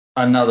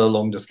another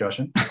long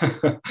discussion.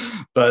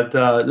 But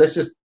let's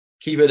just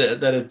keep it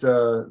at that. It's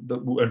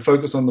and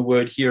focus on the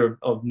word here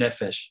of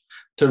nephesh.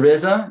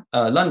 Teresa,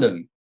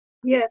 London.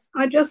 Yes,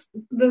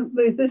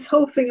 this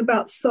whole thing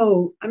about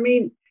soul. I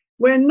mean,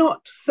 we're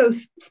not so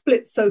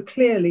split so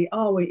clearly,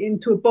 are we,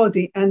 into a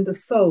body and a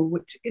soul,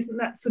 which isn't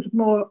that sort of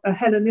more a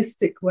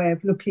Hellenistic way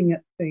of looking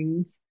at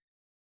things?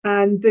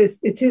 And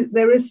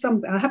there is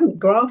something, I haven't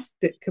grasped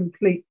it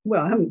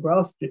I haven't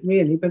grasped it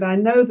really, but I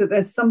know that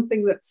there's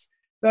something that's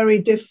very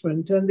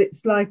different, and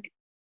it's like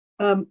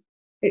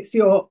it's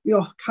your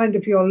kind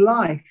of your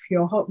life,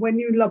 when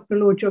you love the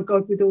Lord your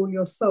God with all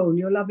your soul,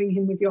 you're loving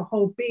him with your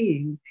whole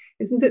being.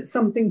 Isn't it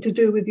something to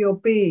do with your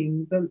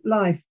being, the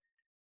life?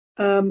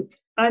 And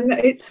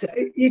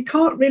you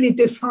can't really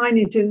define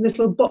it in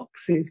little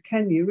boxes,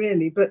 can you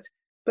really? But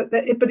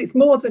it's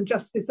more than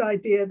just this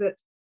idea that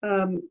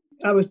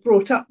I was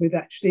brought up with,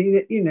 actually,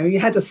 that, you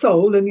had a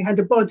soul and you had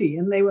a body,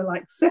 and they were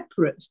like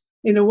separate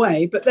in a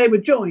way, but they were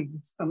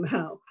joined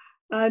somehow.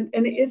 And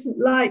it isn't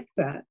like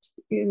that,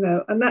 and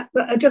that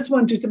I just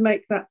wanted to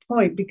make that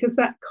point, because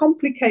that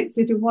complicates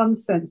it in one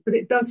sense, but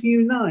it does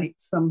unite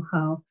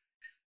somehow.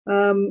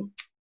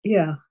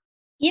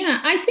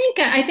 Yeah, I think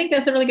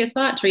that's a really good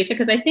thought, Teresa,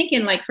 because I think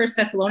in like 1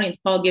 Thessalonians,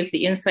 Paul gives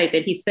the insight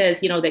that he says,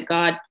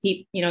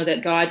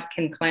 that God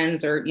can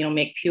cleanse or,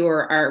 make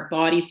pure our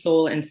body,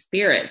 soul, and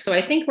spirit. So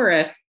I think we're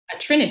a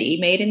Trinity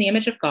made in the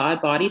image of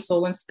God, body,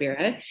 soul, and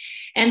spirit.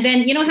 And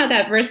then, how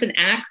that verse in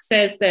Acts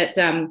says that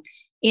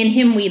in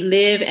him we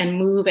live and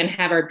move and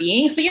have our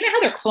being. So how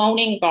they're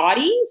cloning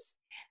bodies?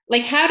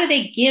 Like, how do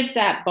they give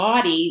that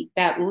body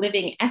that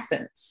living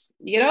essence?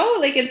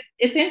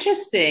 It's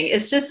interesting.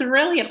 It's just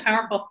really a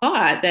powerful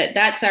thought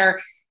that's our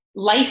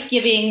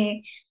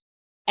life-giving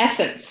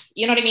essence.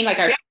 You know what I mean? Like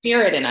our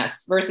spirit in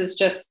us versus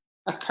just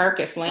a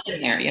carcass laying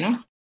there,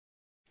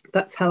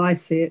 That's how I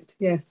see it.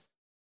 Yes.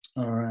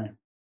 All right.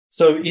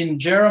 So in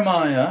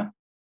Jeremiah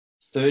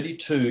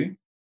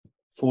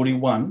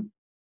 32:41,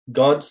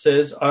 God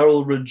says, I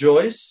will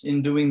rejoice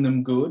in doing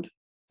them good,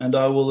 and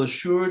I will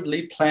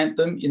assuredly plant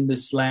them in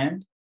this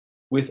land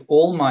with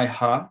all my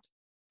heart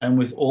and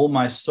with all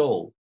my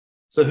soul.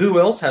 So who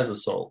else has a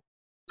soul?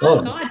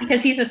 God,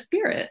 because he's a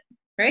spirit,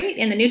 right?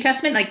 In the New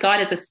Testament, like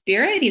God is a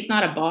spirit. He's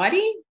not a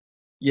body.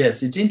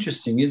 Yes, it's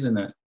interesting, isn't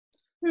it?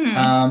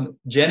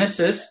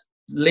 Genesis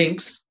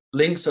links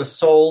a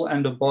soul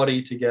and a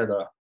body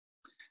together.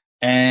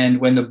 And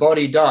when the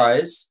body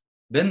dies,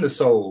 then the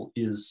soul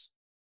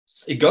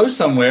it goes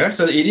somewhere.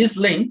 So it is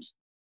linked,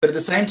 but at the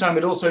same time,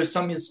 it also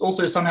is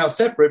also somehow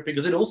separate,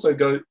 because it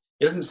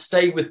doesn't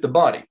stay with the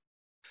body.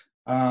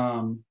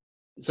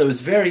 So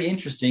it's very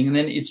interesting. And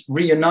then it's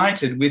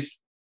reunited with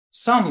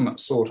some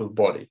sort of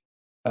body,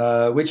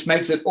 which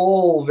makes it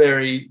all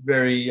very,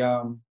 very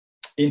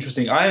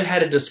interesting. I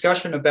had a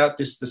discussion about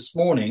this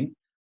morning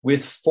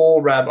with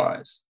 4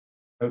 rabbis.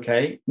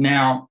 Okay.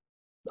 Now,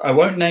 I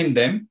won't name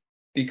them,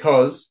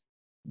 because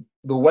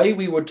the way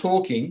we were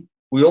talking,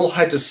 we all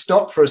had to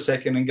stop for a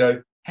second and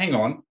go, hang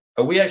on,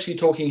 are we actually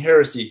talking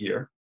heresy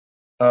here?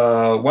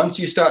 Once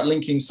you start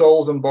linking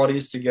souls and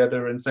bodies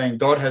together and saying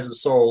God has a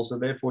soul, so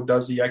therefore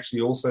does he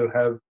actually also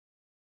have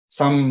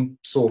some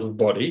sort of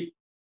body?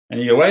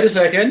 And you go, wait a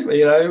second,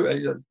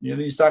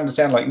 you're starting to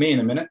sound like me in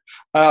a minute.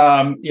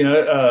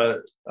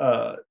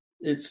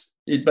 It's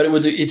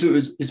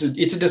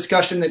a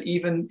discussion that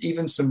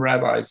even some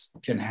rabbis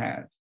can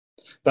have.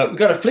 But we've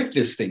got to flick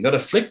this thing.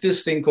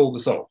 Called the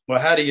soul. Well,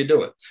 how do you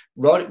do it?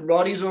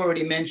 Roddy's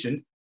already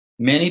mentioned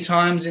many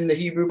times in the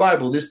Hebrew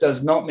Bible, this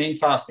does not mean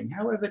fasting.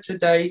 However,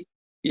 today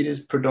it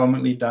is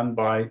predominantly done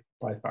by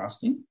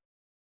fasting.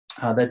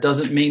 That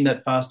doesn't mean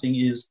that fasting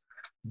is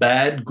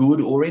bad,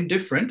 good, or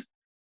indifferent,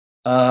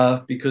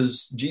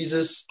 because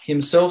Jesus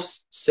himself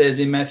says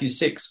in Matthew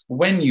 6,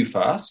 when you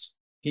fast,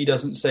 he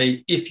doesn't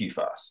say if you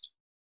fast.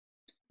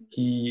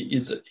 He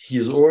is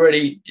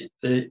already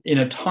in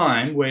a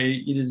time where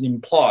it is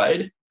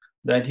implied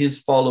that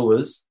his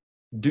followers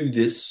do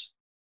this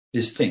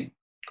thing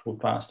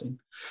called fasting.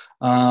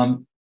 Vida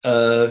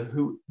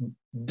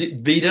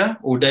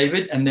or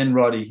David, and then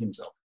Roddy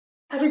himself.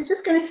 I was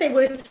just going to say,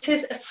 where it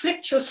says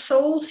afflict your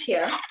souls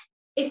here,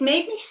 it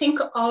made me think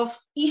of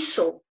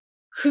Esau,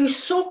 who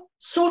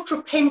sought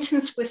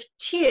repentance with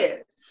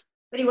tears,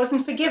 but he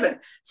wasn't forgiven.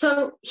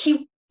 So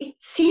it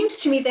seems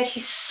to me that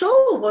his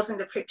soul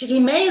wasn't afflicted.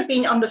 He may have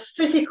been on the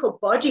physical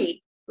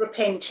body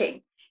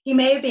repenting. He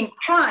may have been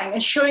crying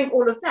and showing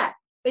all of that,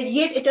 but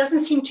yet it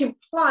doesn't seem to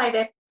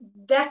imply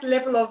that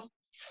level of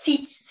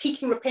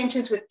seeking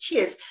repentance with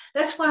tears.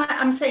 That's why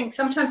I'm saying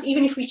sometimes,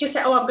 even if we just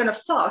say, I'm going to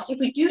fast, if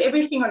we do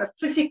everything on a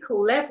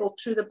physical level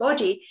through the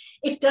body,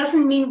 it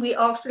doesn't mean we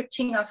are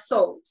afflicting our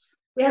souls.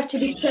 We have to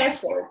be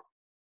careful.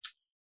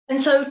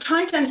 And so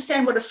trying to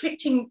understand what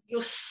afflicting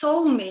your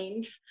soul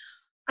means,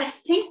 I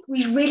think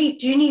we really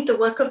do need the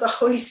work of the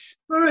Holy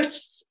Spirit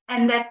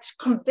and that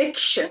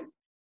conviction,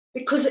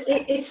 because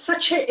it's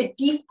such a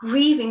deep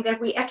grieving that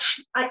we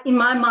actually, in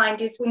my mind,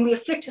 is when we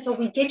afflict ourselves,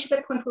 we get to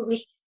that point where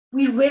we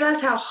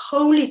realize how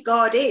holy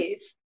God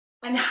is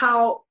and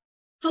how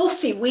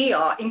filthy we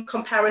are in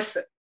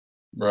comparison.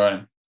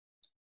 Right.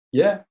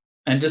 Yeah.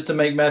 And just to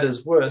make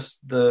matters worse,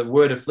 the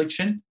word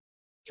affliction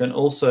can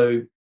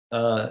also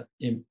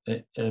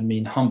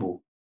mean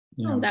humble.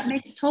 That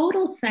makes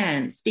total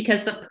sense,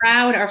 because the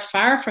proud are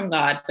far from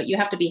God, but you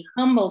have to be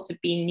humble to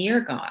be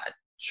near God.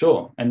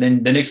 Sure. And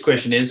then the next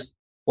question is,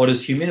 what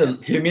does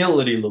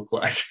humility look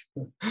like?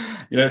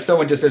 If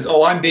someone just says,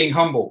 I'm being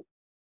humble,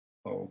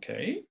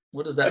 Okay.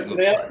 What does that look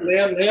May like?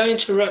 may I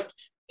interrupt?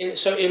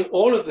 So in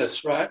all of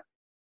this, right,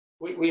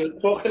 we are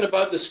talking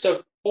about the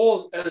stuff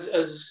Paul,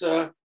 as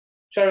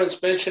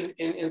Sharon's mentioned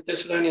in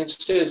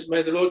Thessalonians says,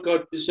 may the Lord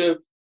God preserve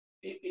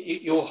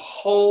your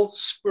whole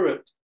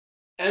spirit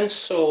and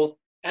soul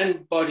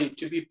and body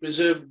to be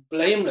preserved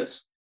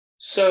blameless.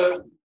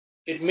 So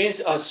it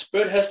means our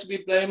spirit has to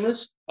be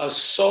blameless, our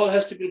soul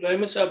has to be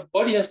blameless, our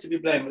body has to be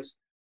blameless.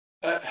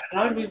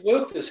 How do we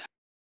work this?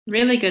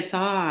 Really good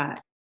thought.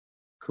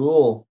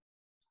 Cool.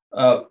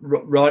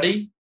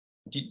 Roddy,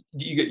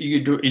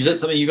 is that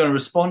something you're going to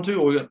respond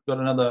to, or you got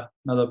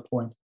another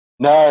point?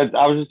 No,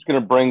 I was just going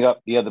to bring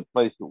up the other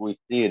place that we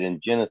see it in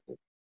Genesis.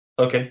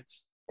 Okay.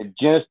 In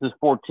Genesis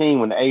 14,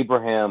 when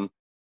Abraham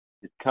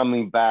is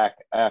coming back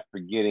after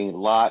getting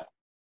Lot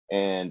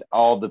and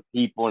all the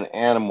people and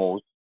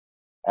animals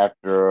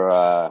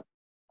after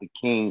the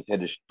kings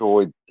had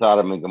destroyed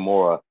Sodom and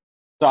Gomorrah.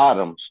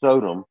 Sodom,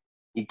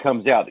 he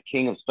comes out, the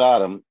king of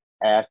Sodom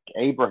asked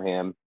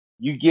Abraham,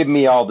 you give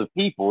me all the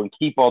people and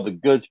keep all the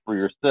goods for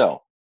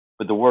yourself.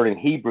 But the word in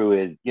Hebrew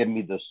is give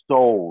me the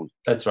souls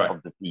That's right.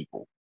 of the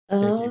people.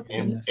 Oh,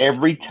 And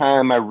every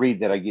time I read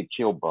that, I get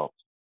chill bumps.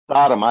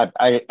 Sodom, I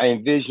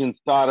envision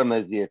Sodom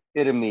as the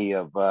epitome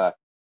of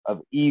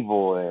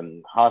evil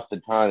and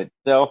Hasatan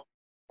itself.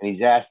 And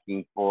he's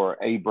asking for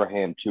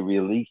Abraham to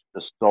release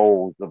the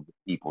souls of the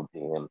people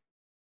to him.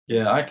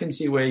 Yeah, I can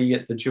see where you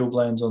get the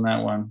chilblains on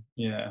that one.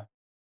 Yeah.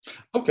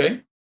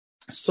 Okay.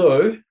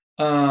 So,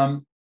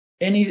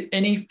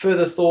 any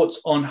further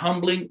thoughts on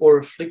humbling or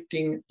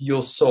afflicting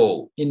your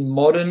soul in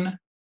modern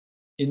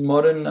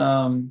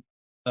the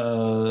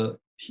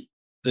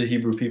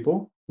Hebrew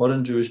people,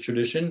 modern Jewish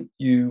tradition?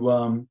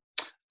 You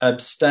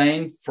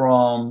abstain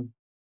from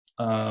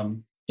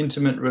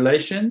intimate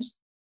relations.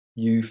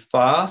 You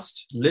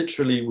fast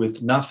literally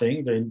with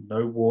nothing,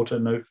 no water,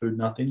 no food,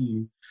 nothing.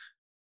 You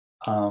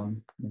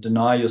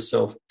deny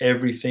yourself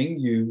everything.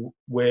 You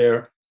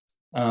wear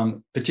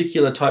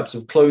particular types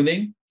of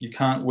clothing. You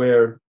can't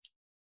wear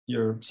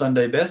your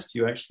Sunday best.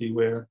 You actually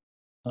wear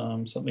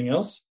something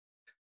else,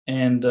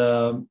 and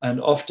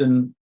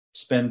often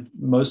spend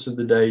most of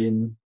the day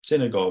in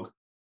synagogue.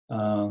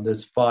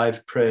 There's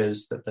 5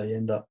 prayers that they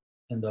end up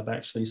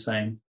actually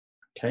saying.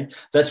 Okay,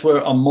 that's where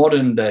a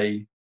modern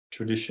day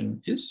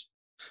tradition is.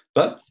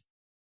 But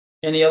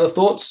any other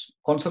thoughts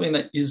on something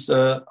that is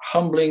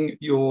humbling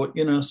your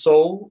inner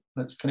soul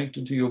that's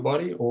connected to your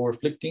body or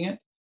afflicting it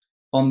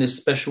on this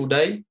special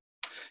day?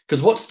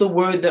 Because what's the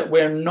word that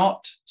we're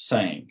not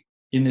saying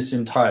in this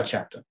entire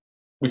chapter,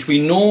 which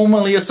we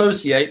normally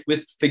associate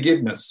with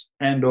forgiveness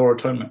and or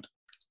atonement?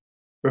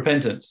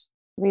 Repentance.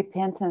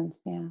 Repentance,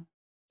 yeah.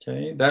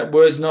 Okay, that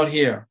word's not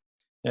here.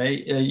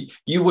 Okay,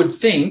 you would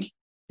think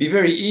be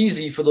very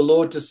easy for the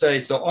Lord to say,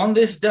 so on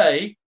this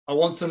day, I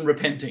want some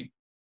repenting.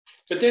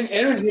 But then,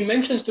 Aaron, he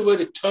mentions the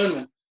word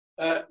atonement.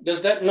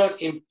 Does that not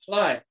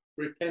imply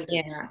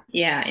repentance?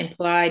 Yeah,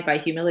 implied by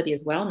humility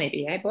as well,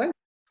 maybe, eh, boy?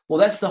 Well,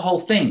 that's the whole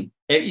thing.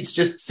 It's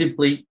just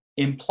simply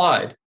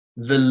implied.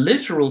 The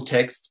literal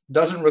text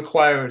doesn't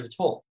require it at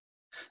all.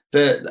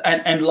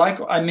 And like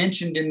I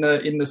mentioned in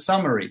the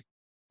summary,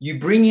 you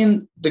bring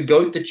in the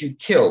goat that you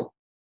kill,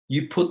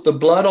 you put the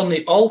blood on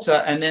the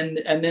altar, and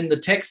then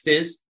the text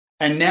is,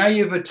 and now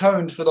you've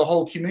atoned for the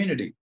whole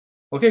community.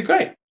 Okay,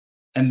 great.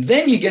 And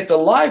then you get the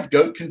live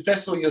goat,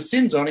 confess all your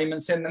sins on him,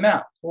 and send them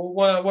out.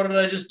 Well, what did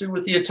I just do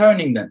with the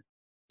atoning then?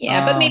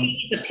 Yeah, but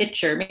maybe the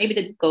picture, maybe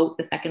the goat,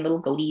 the second little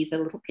goatie's a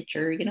little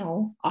picture,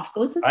 off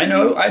goes the sin. I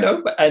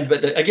know.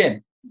 But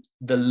again,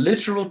 the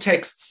literal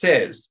text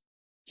says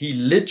he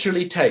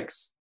literally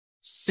takes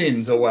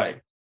sins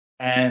away.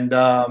 And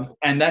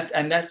that's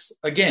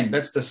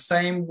the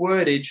same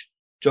wordage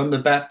John the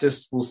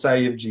Baptist will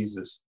say of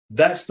Jesus.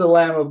 That's the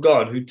Lamb of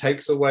God who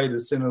takes away the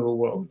sin of the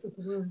world.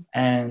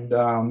 And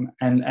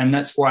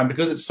that's why,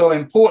 because it's so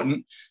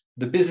important,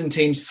 the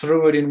Byzantines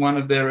threw it in one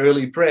of their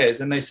early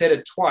prayers, and they said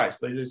it twice.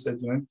 They just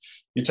said,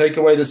 you take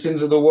away the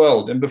sins of the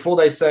world. And before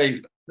they say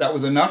that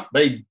was enough,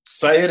 they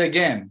say it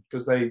again,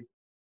 because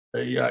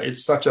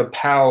it's such a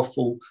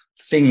powerful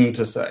thing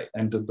to say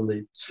and to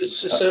believe.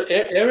 So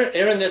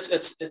Aaron,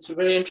 it's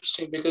very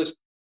interesting, because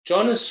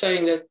John is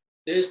saying that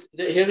there's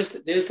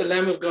the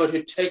Lamb of God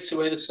who takes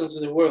away the sins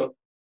of the world.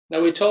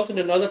 Now, we're told in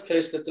another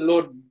place that the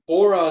Lord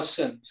bore our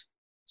sins.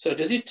 So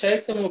does he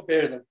take them or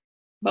bear them?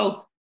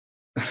 Both.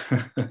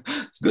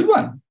 It's a good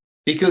one.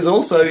 Because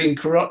also in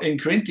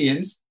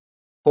Corinthians,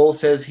 Paul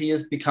says he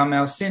has become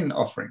our sin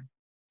offering.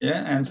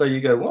 Yeah. And so you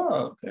go,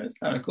 wow, okay, that's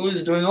kind of cool.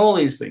 He's doing all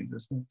these things.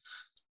 It's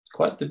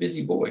quite the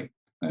busy boy.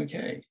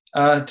 Okay.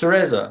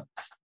 Teresa.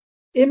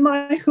 In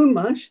my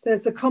Chumash,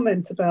 there's a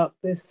comment about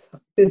this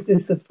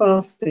business of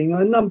fasting,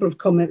 or a number of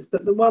comments,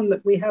 but the one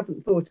that we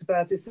haven't thought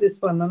about is this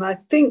one, and I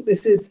think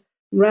this is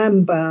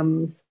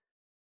Rambam's.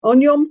 On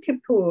Yom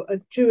Kippur,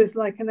 a Jew is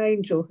like an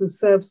angel who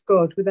serves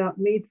God without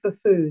need for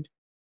food.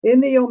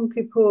 In the Yom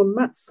Kippur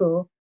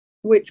Matzor,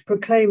 which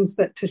proclaims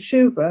that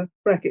teshuvah,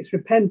 brackets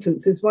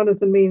repentance, is one of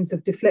the means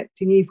of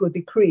deflecting evil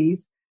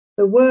decrees,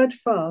 the word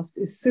fast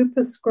is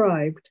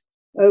superscribed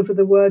over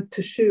the word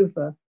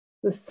teshuvah.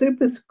 The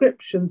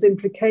superscription's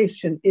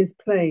implication is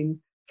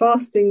plain.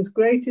 Fasting's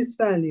greatest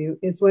value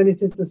is when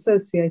it is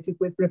associated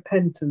with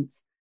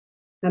repentance.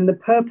 And the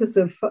purpose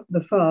of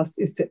the fast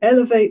is to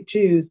elevate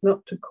Jews,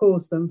 not to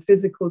cause them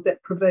physical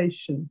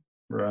deprivation.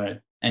 Right.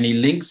 And he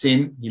links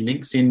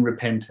in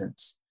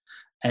repentance.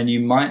 And you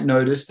might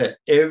notice that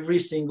every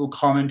single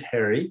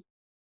commentary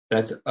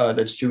that's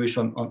Jewish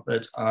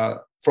that's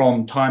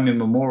from time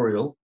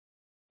immemorial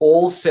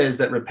all says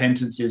that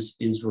repentance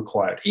is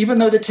required, even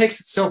though the text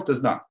itself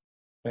does not.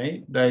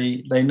 Okay?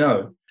 They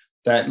know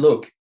that,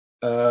 look,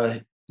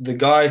 the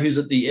guy who's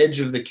at the edge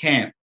of the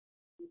camp,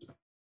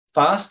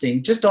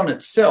 fasting just on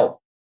itself,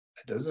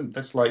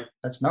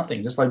 that's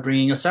nothing. Just like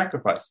bringing a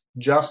sacrifice,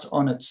 just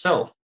on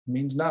itself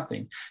means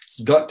nothing.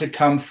 It's got to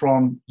come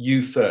from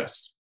you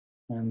first.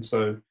 And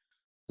so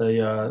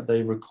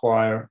they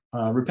require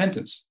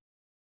repentance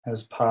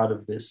as part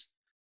of this.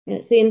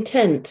 It's the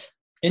intent.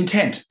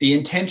 The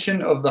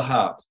intention of the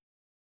heart.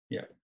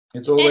 Yeah,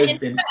 it's always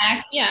been.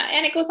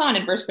 And it goes on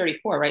in verse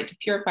 34, right? To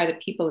purify the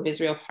people of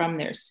Israel from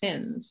their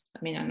sins. I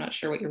mean, I'm not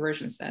sure what your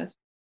version says.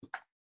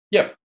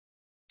 Yep.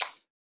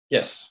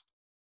 Yes.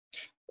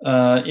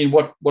 In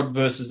what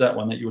verse is that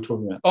one that you were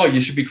talking about? Oh,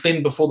 you should be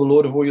clean before the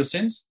Lord of all your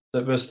sins.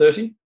 That verse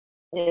 30?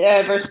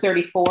 Verse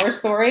 34,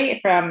 sorry,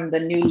 from the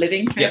New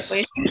Living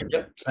Translation. Yes.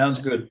 Yep. Sounds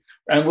good.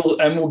 And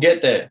we'll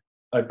get there,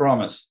 I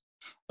promise.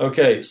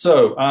 Okay,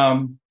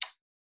 so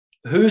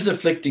who's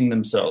afflicting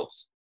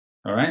themselves?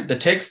 All right. The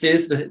text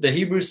is the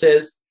Hebrew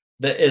says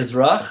the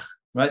Ezrach,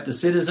 right? The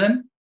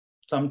citizen.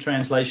 Some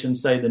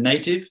translations say the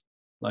native,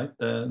 like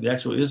the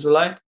actual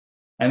Israelite.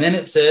 And then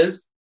it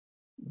says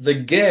the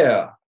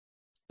ger,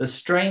 the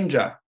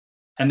stranger.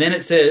 And then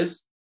it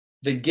says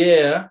the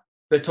ger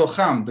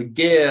betocham, the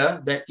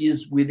ger that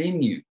is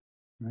within you,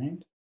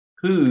 right?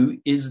 Who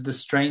is the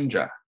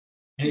stranger?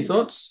 Any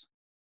thoughts?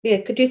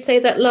 Yeah, could you say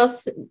that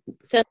last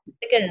sentence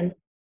again?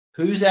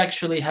 Who's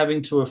actually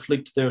having to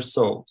afflict their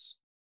souls?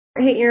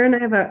 Hey, Aaron, I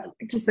have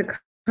just a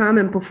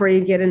comment before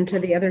you get into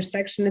the other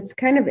section. It's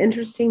kind of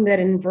interesting that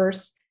in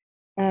verse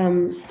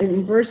 29,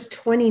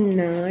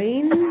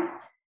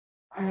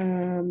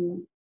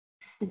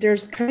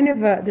 there's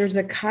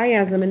a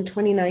chiasm in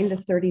 29 to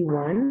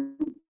 31.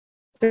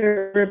 So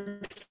it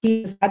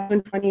repeats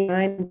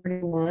 29 and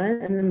 31,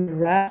 and then the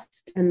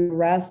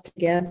rest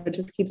again. So it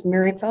just keeps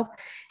mirroring itself.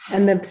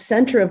 And the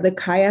center of the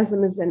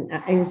chiasm is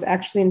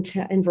actually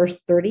in verse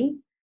 30.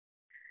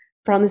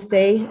 From this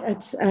day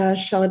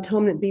shall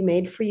atonement be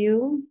made for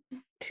you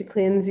to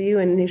cleanse you,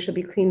 and you shall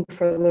be clean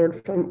before the Lord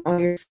from all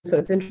your sins. So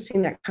it's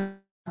interesting that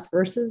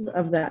verses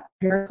of that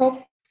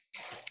pericope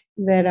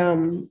that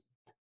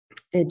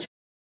it's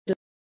just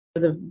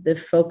the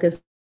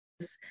focus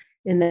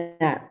in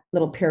that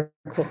little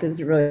pericope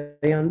is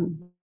really on.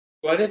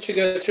 Why don't you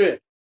go through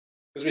it?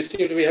 Because we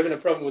seem to be having a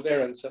problem with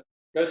Aaron, so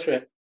go through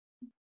it.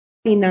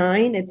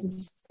 29, it's a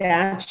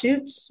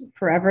statute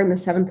forever in the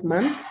 7th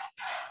month.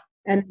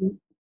 And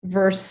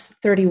verse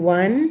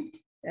 31,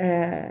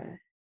 at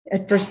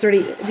verse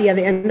 30, the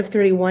end of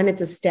 31,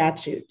 it's a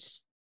statute.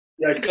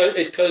 Yeah,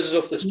 it closes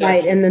off the statute.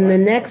 Right, and then the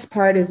next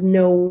part is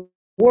no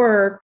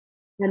work,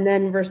 and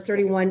then verse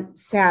 31,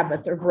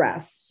 Sabbath of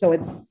rest. So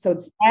it's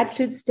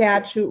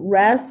statute,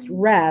 rest,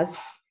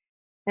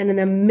 and in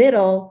the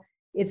middle,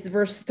 it's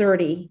verse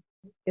 30,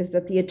 is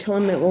that the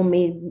atonement will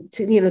mean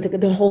to,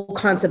 the whole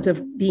concept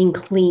of being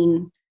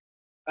clean.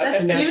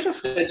 That's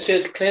beautiful. It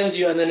says cleanse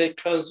you, and then it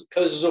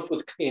closes off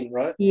with clean,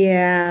 right?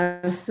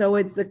 Yeah. So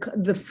it's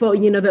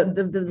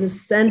the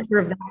center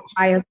of that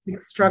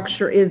chiastic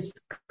structure is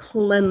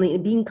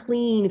being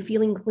clean,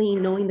 feeling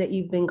clean, knowing that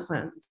you've been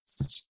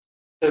cleansed.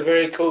 A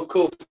very cool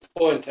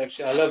point,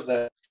 actually. I love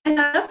that. And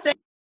I love that,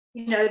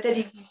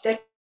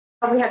 that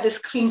we have this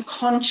clean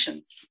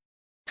conscience.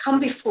 Come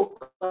before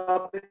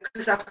God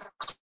because our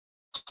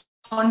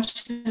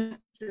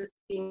conscience is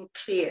being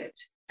cleared.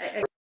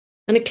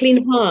 And a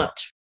clean heart.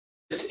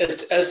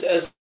 It's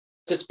as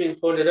it's been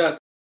pointed out,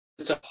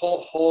 it's a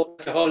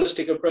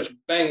holistic approach,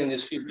 bang, in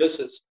these few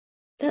verses.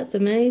 That's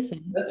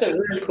amazing. That's a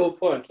really cool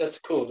point. That's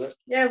cool.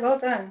 Yeah, well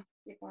done,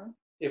 Yvonne.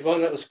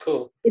 Yvonne, that was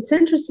cool. It's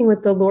interesting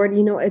with the Lord,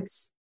 I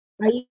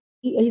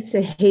used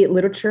to hate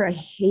literature. I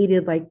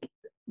hated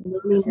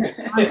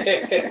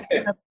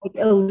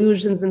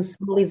illusions and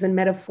similes and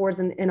metaphors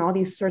and all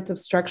these sorts of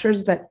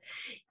structures. But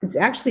it's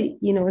actually,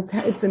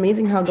 it's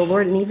amazing how the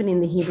Lord, and even in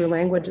the Hebrew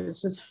language,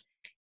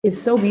 it's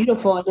so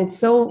beautiful, and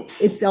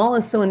it's all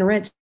so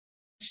enriched,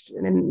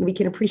 and we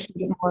can appreciate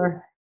it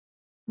more,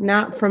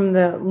 not from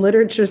the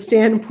literature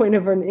standpoint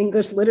of an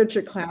English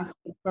literature class,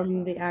 but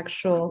from the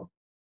actual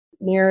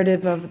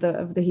narrative of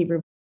the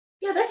Hebrew.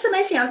 Yeah, that's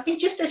amazing. I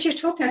think just as you're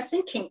talking, I was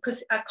thinking,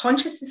 because our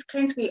conscience is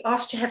cleansed, we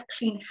asked to have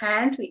clean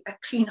hands, a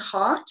clean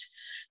heart.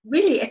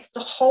 Really, it's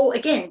the whole,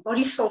 again,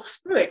 body, soul,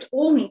 spirit,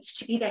 all needs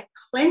to be that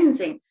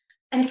cleansing.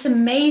 And it's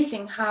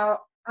amazing how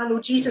our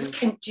Lord Jesus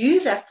can do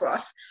that for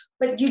us.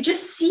 But you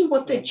just see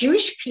what the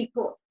Jewish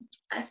people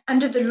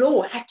under the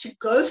law had to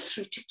go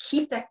through to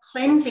keep that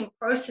cleansing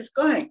process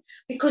going.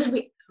 Because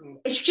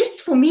it's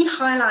just for me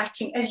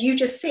highlighting, as you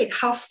just said,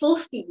 how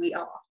filthy we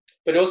are.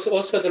 But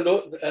also the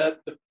Lord,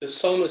 the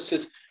psalmist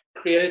says,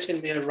 "Create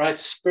in me a right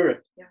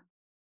spirit." Yeah.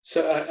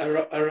 So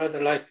I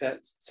rather like that.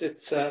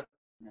 It's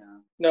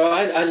no,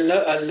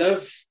 I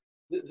love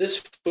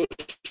this.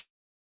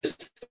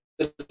 Is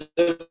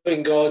the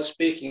living God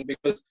speaking,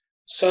 because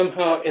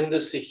somehow in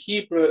this the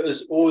Hebrew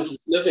is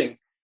always living.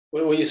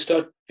 Where you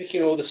start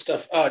picking all the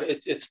stuff out,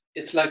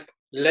 it's like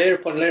layer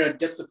upon layer,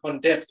 depth upon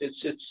depth.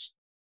 It's just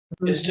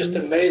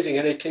amazing,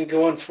 and it can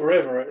go on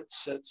forever.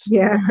 It's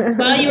Yeah.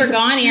 While you were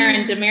gone,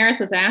 Aaron, Damaris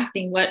was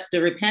asking what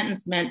the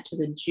repentance meant to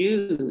the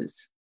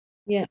Jews.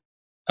 Yeah.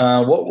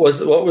 What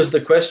was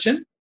the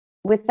question?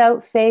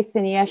 Without faith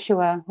in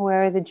Yeshua,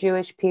 where are the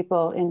Jewish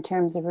people in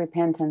terms of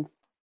repentance?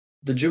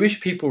 The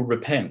Jewish people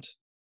repent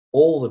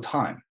all the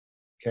time.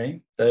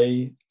 Okay,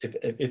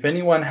 if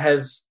anyone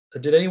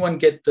did anyone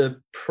get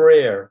the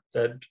prayer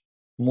that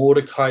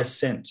Mordecai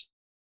sent?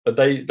 But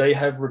they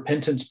have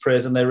repentance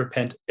prayers and they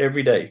repent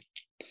every day.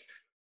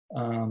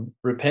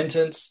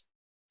 Repentance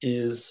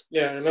is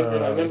I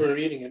remember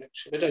reading it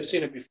actually, but I've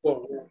seen it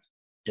before.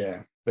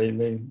 Yeah,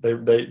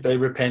 they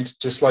repent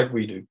just like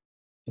we do.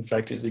 In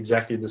fact, it's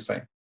exactly the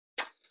same.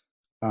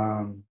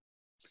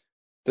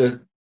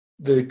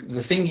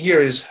 The thing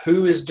here is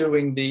who is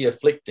doing the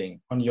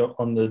afflicting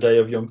on the day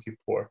of Yom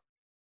Kippur.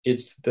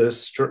 It's the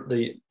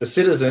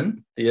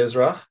citizen, the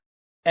Ezrach,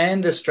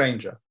 and the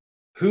stranger.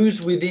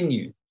 Who's within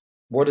you?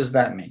 What does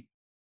that mean?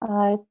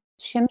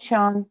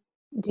 Shimshon,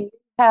 do you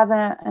have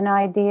an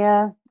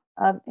idea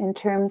of, in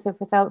terms of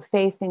without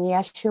faith in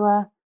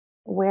Yeshua,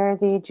 where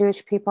the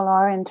Jewish people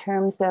are in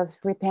terms of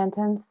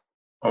repentance?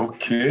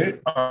 Okay.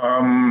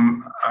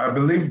 I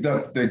believe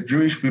that the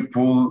Jewish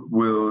people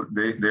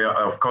they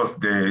are, of course,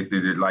 they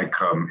like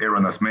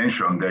Aaron has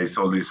mentioned, there is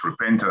always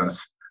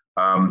repentance.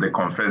 They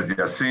confess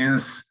their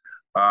sins.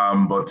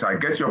 But I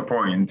get your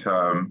point.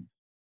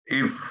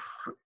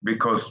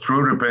 Because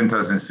true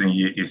repentance is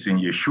in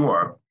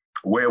Yeshua,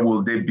 where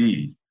will they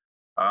be?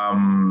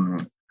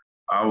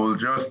 I will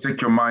just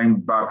take your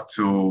mind back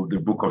to the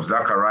book of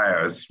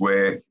Zacharias,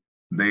 where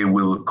they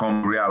will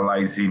come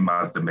realize him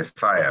as the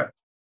Messiah.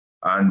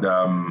 And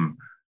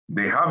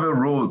they have a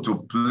role to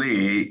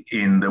play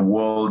in the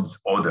world's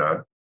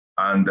order.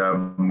 And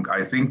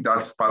I think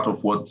that's part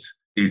of what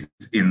is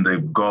in the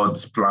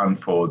God's plan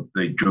for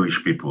the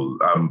Jewish people.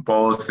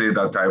 Paul said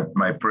that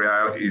my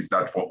prayer is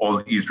that for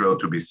all Israel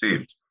to be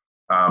saved.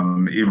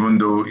 Even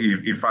though,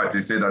 in fact,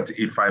 he said that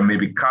if I may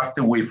be cast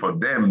away, for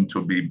them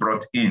to be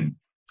brought in.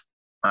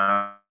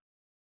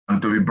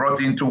 And to be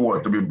brought into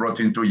what? To be brought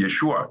into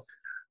Yeshua.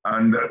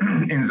 And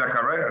in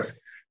Zacharias,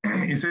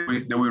 he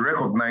said they will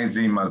recognize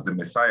him as the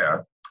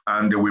Messiah,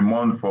 and they will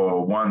mourn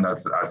for one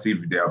as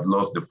if they have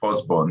lost the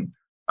firstborn,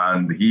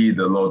 and he,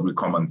 the Lord, will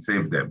come and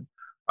save them.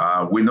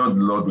 We know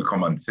the Lord will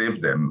come and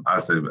save them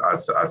as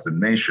a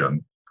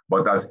nation,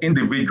 but as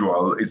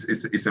individual,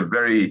 it's a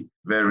very,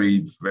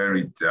 very,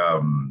 very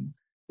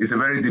it's a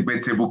very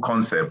debatable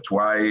concept.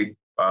 Why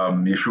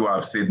Yeshua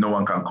have said no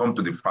one can come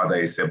to the Father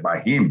except by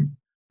him,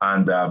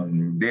 and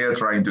they're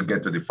trying to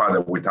get to the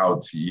Father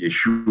without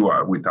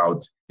Yeshua,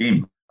 without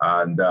him.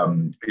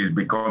 And it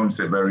becomes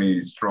a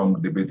very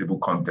strong debatable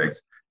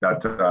context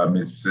that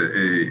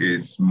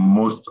is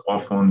most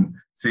often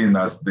seen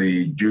as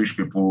the Jewish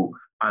people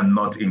are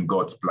not in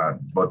God's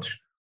plan. But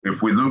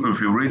if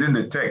you read in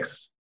the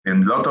text,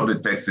 in a lot of the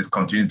texts, it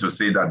continues to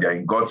say that they're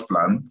in God's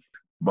plan.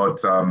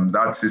 But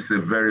that is a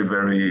very,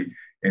 very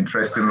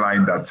interesting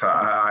line that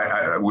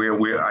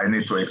I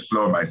need to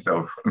explore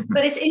myself.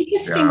 But it's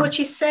interesting what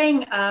you're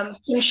saying,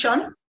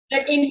 Shimshon,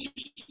 that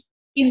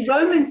in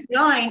Romans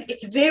 9,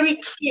 it's very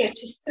clear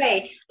to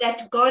say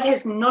that God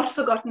has not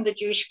forgotten the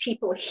Jewish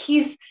people.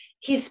 He's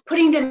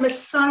putting them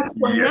aside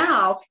for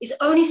now, is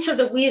only so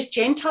that we as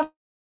Gentiles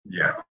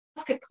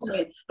could come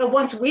in. But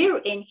once we're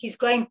in, he's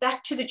going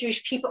back to the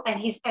Jewish people,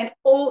 and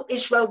all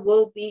Israel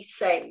will be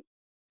saved.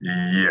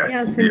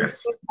 Yes.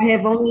 I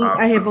have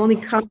only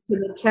come to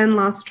the 10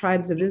 lost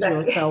tribes of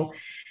Israel. So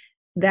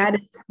that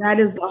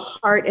is the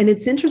heart. And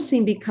it's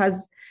interesting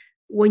because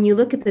when you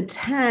look at the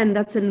 10,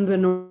 that's in the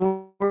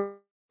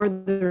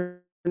northern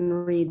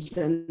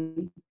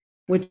region,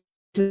 which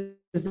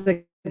is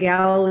the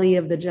Galilee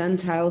of the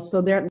Gentiles.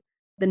 So the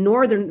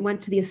northern went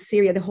to the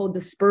Assyria, the whole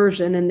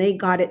dispersion, and they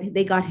got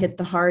hit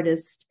the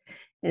hardest.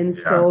 And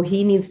so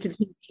he needs to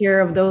take care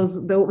of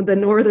the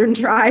northern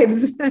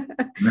tribes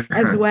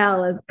as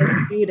well as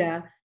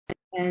Judah.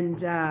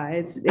 And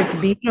it's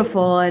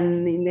beautiful.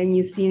 And then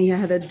you see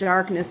how the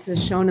darkness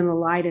is shown in the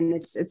light, and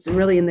it's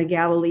really in the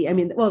Galilee. I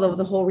mean, well,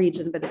 the whole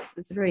region, but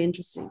it's very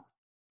interesting.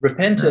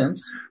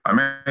 Repentance. I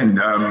mean,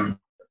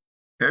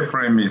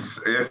 Ephraim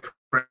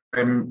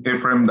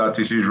that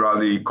is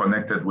usually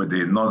connected with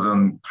the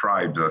northern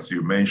tribes, as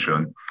you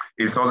mentioned,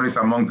 is always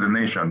amongst the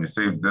nation. You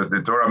see,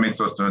 the Torah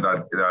makes us know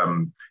that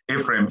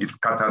Ephraim is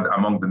scattered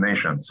among the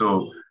nations.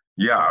 So,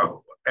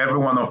 every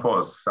one of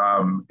us,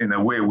 in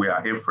a way, we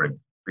are Ephraim,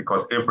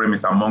 because Ephraim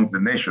is amongst the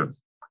nations.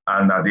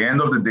 And at the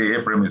end of the day,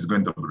 Ephraim is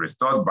going to be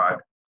restored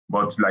back.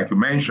 But like you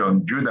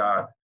mentioned,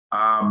 Judah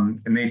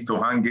needs to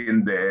hang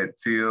in there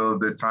till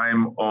the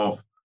time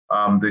of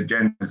the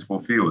Gen is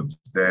fulfilled,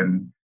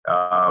 then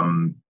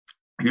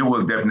he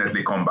will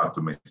definitely come back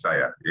to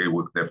Messiah. He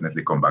will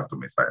definitely come back to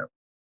Messiah.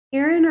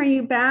 Aaron, are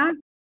you back?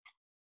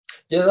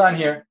 Yes, I'm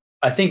here.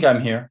 I think I'm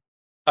here.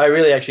 I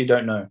really actually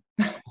don't know.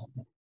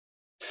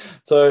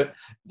 So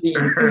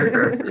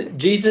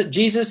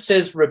Jesus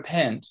says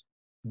repent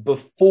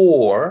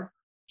before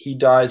he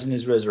dies and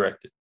is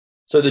resurrected.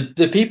 So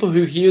the people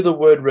who hear the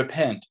word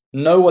repent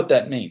know what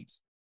that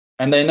means,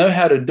 and they know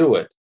how to do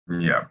it.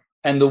 Yeah.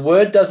 And the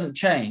word doesn't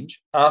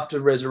change after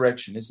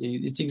resurrection.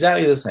 It's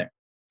exactly the same.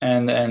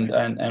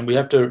 And we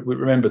have to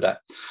remember that.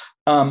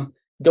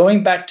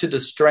 Going back to the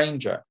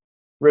stranger,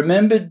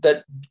 remember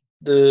that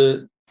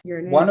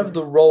one of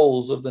the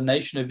roles of the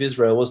nation of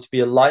Israel was to be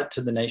a light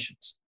to the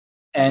nations.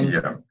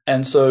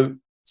 And so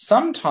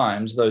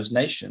sometimes those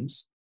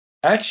nations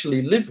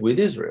actually live with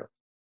Israel.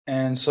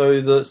 And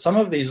so some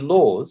of these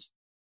laws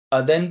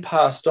are then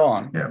passed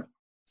on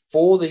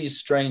for these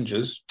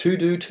strangers to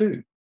do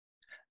too.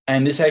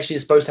 And this actually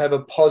is supposed to have a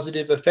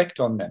positive effect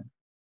on them.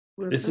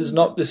 This is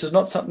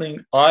not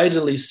something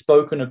idly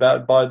spoken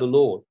about by the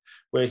Lord,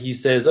 where he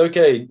says,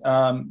 okay,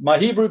 my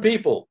Hebrew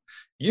people,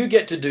 you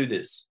get to do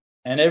this.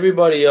 And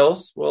everybody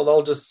else, well,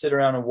 they'll just sit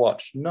around and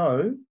watch.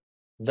 No,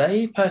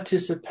 they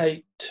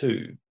participate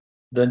too.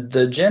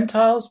 The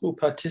Gentiles will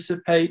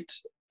participate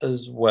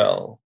as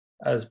well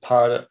as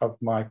part of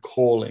my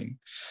calling.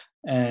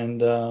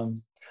 And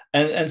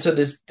so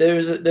there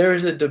is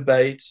a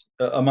debate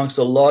amongst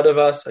a lot of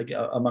us,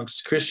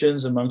 amongst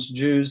Christians, amongst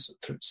Jews,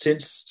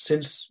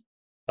 since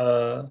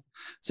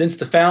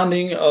the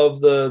founding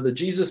of the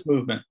Jesus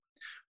movement.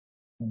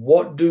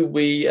 What do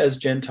we as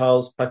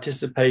Gentiles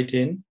participate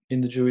in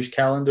the Jewish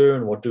calendar,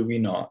 and what do we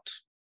not?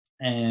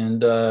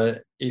 And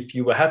if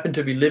you happen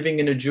to be living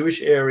in a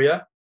Jewish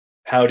area,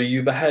 how do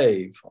you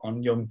behave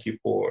on Yom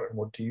Kippur?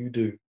 What do you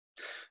do?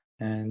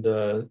 And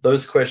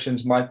those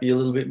questions might be a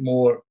little bit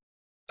more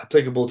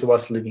applicable to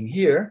us living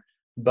here,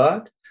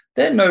 but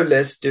they're no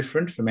less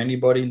different from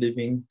anybody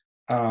living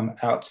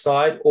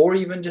outside or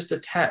even just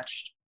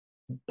attached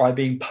by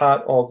being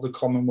part of the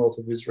Commonwealth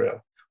of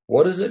Israel.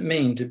 What does it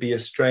mean to be a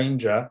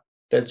stranger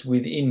that's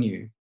within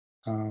you?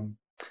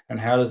 And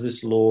how does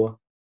this law,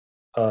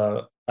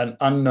 an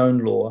unknown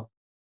law,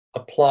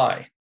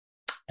 apply?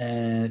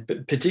 And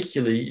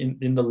particularly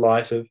in the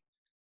light of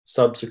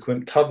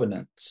subsequent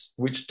covenants,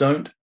 which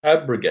don't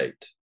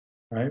abrogate,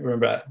 right?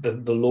 Remember,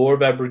 the law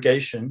of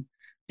abrogation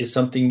is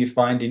something you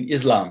find in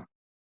Islam,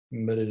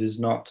 but it is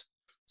not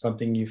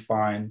something you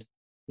find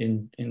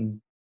in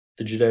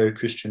the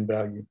Judeo-Christian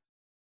value.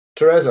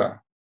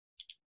 Teresa.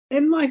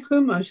 In my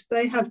Chumash,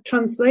 they have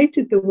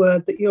translated the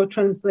word that you're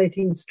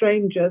translating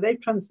stranger. They've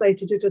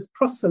translated it as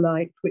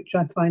proselyte, which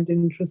I find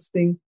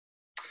interesting.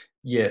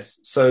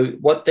 Yes. So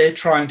what they're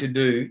trying to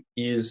do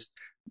is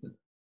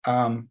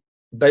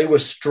they were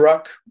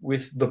struck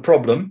with the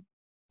problem.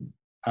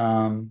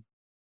 And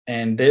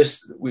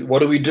what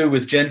do we do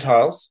with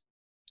Gentiles?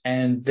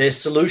 And their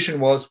solution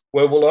was,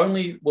 well, we'll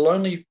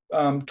only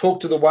talk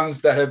to the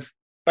ones that have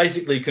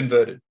basically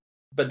converted.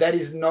 But that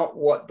is not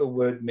what the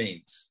word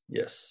means.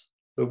 Yes.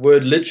 The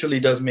word literally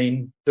does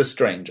mean the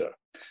stranger.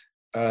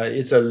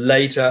 It's a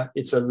later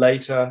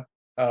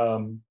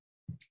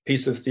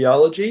piece of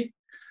theology,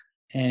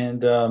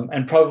 and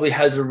probably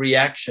has a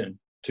reaction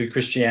to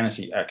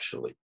Christianity,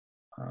 actually,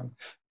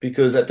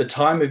 because at the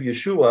time of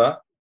Yeshua,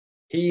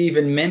 he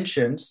even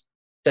mentions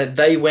that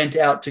they went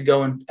out to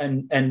go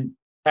and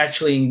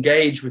actually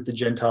engage with the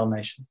Gentile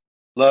nations.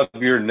 Love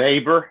your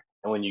neighbor,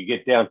 and when you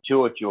get down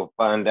to it, you'll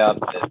find out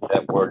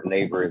that word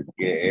neighbor is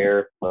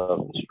ge'er,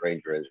 love the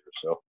stranger as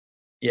yourself.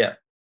 Yeah.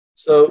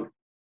 So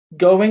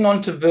going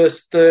on to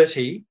verse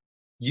 30,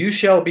 you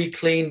shall be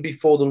clean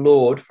before the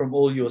Lord from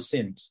all your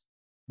sins.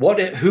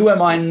 Who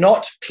am I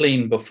not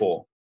clean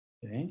before?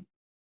 Okay.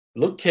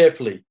 Look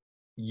carefully.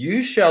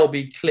 You shall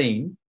be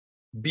clean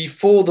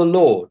before the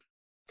Lord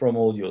from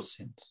all your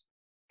sins.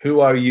 Who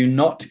are you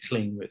not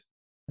clean with?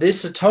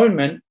 This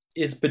atonement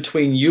is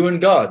between you and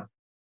God,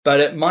 but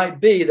it might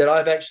be that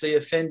I've actually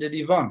offended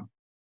Yvonne.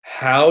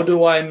 How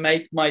do I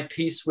make my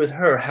peace with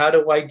her? How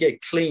do I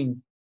get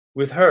clean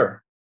with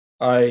her?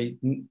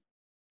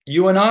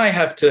 You and I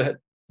have to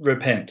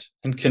repent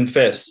and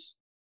confess.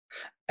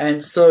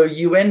 And so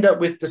you end up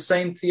with the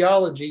same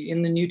theology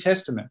in the New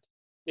Testament.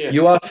 Yes.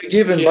 You are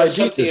forgiven by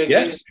Jesus,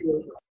 yes?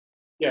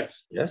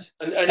 Yes. Yes.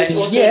 And it's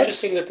also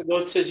interesting that the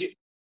Lord says,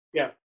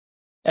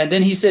 and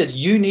then he says,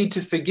 you need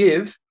to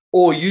forgive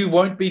or you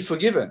won't be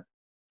forgiven.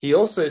 He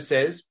also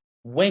says,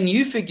 when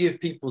you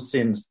forgive people's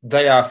sins,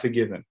 they are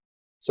forgiven.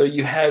 So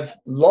you have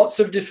lots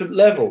of different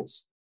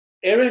levels.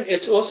 Aaron,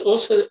 it's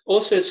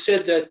also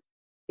said that,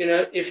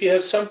 if you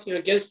have something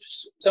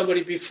against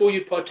somebody before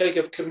you partake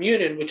of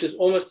communion, which is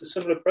almost a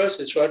similar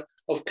process, right,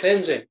 of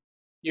cleansing,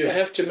 you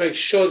have to make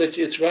sure that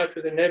it's right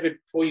with the neighbor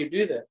before you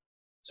do that.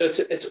 So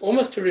it's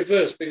almost a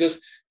reverse, because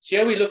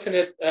here we're looking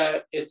at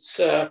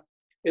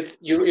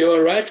you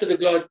are right with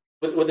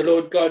the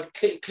Lord God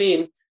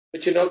clean,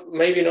 but you're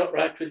maybe not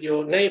right with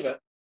your neighbor.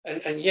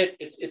 And yet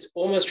it's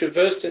almost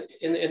reversed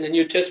in the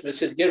New Testament. It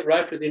says, get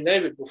right with your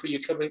neighbor before you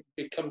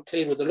become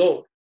clean with the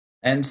Lord.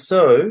 And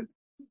so,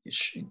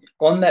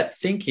 on that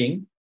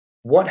thinking,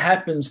 what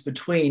happens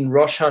between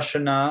Rosh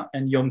Hashanah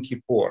and Yom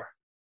Kippur?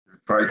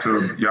 You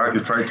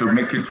try to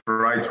make it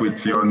right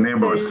with your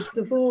neighbors.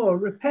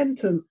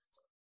 Repentance.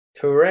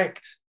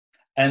 Correct.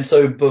 And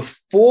so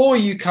before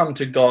you come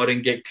to God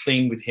and get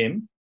clean with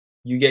him,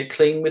 you get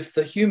clean with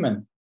the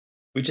human,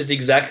 which is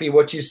exactly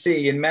what you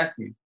see in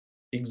Matthew,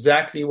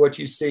 exactly what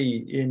you see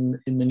in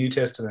the New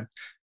Testament.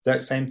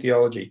 That same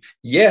theology.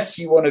 Yes,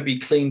 you want to be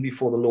clean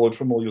before the Lord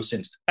from all your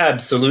sins.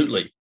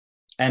 Absolutely.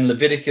 And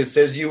Leviticus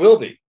says you will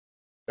be.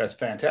 That's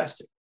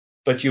fantastic.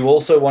 But you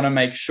also want to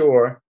make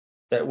sure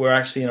that we're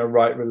actually in a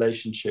right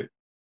relationship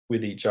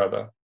with each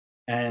other.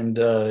 And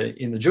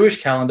in the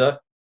Jewish calendar,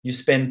 you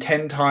spend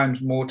 10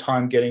 times more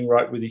time getting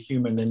right with a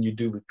human than you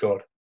do with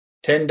God.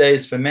 10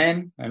 days for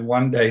man and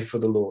 1 day for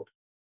the Lord.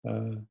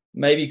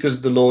 Maybe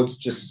because the Lord's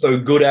just so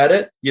good at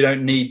it, you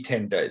don't need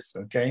 10 days,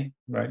 okay?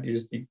 Right?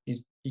 He's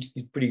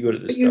pretty good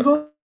at this stuff.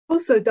 You've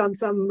also done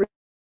some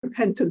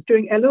repentance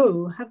during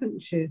Elul,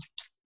 haven't you?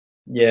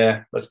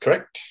 Yeah, that's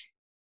correct.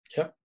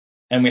 Yep.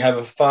 And we have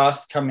a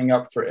fast coming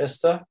up for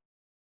Esther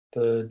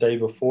the day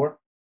before.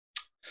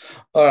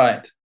 All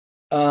right.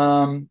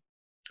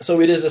 So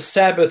it is a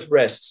Sabbath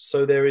rest.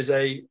 So there is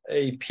a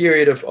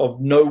period of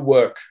no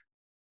work,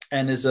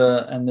 and for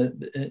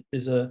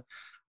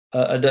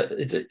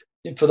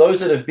those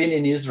that have been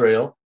in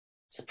Israel,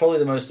 it's probably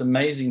the most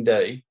amazing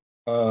day.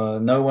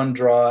 No one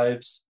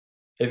drives.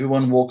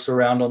 Everyone walks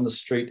around on the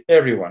street.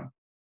 Everyone.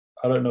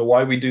 I don't know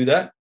why we do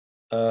that,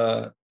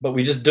 but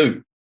we just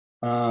do.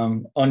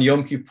 On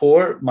Yom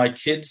Kippur, my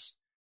kids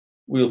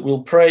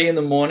will pray in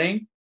the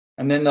morning,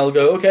 and then they'll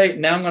go, okay,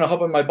 now I'm going to hop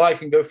on my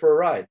bike and go for a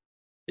ride.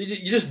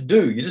 You just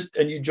do.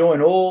 And you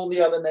join all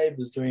the other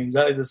neighbors doing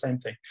exactly the same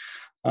thing.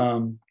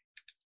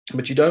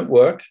 But you don't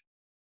work.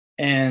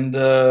 And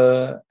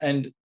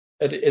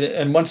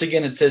once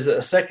again, it says that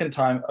a second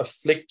time,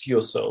 afflict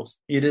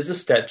yourselves. It is a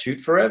statute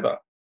forever.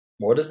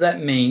 What does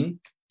that mean?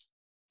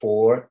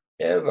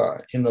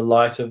 Forever, in the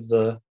light of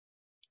the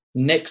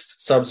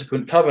next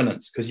subsequent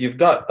covenants, because you've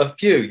got a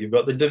few. You've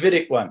got the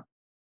Davidic one.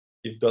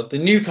 You've got the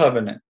new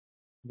covenant.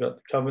 You've got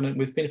the covenant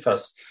with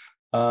Pinchas.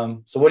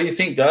 So what do you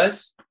think,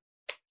 guys?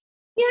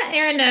 Yeah,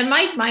 Aaron,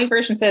 my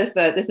version says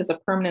this is a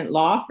permanent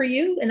law for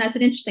you. And that's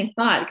an interesting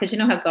thought, because you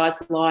know how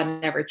God's law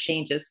never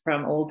changes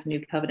from old to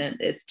new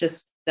covenant. It's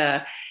just,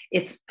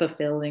 it's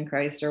fulfilled in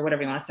Christ, or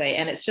whatever you want to say.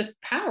 And it's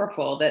just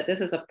powerful that this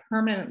is a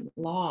permanent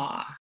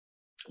law.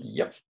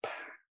 Yep.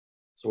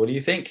 So what do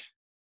you think?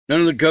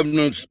 None of the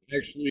covenants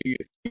actually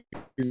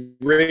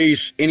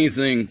erase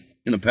anything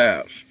in the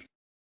past.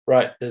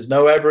 Right. There's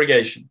no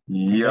abrogation.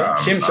 Yeah.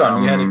 Okay.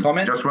 Shimshon, you had a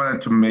comment? Just wanted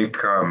to make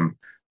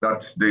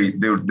that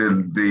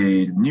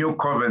the new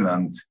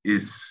covenant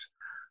is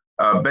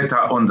better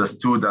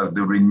understood as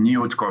the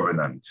renewed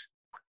covenant.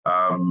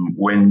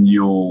 When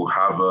you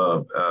have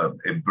a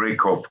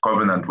break of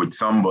covenant with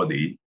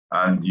somebody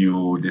and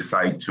you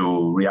decide to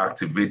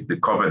reactivate the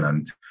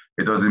covenant,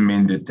 it doesn't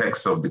mean the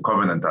text of the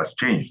covenant has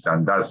changed.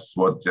 And that's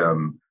what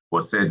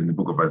was said in the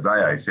book of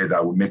Isaiah. He said,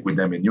 I will make with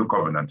them a new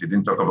covenant. He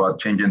didn't talk about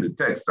changing the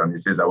text. And he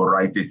says, I will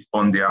write it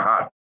on their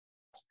heart.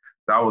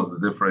 That was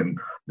different.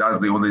 That's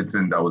the only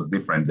thing that was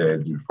different.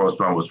 The first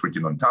one was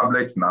written on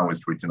tablets. Now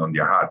it's written on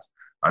their heart.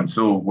 And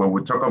so when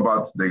we talk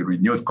about the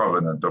renewed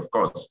covenant, of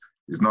course,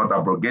 it's not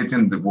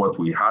abrogating what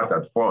we had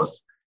at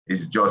first.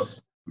 It's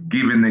just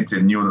giving it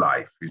a new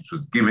life. It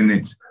was giving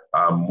it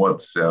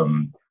Paul's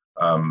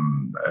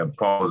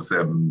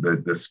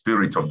the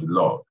spirit of the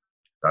Lord,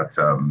 that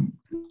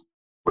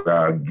we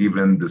are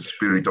given the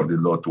spirit of the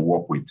Lord to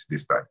work with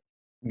this time.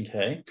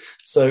 Okay.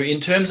 So in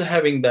terms of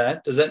having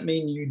that, does that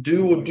mean you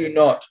do or do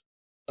not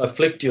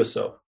afflict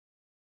yourself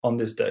on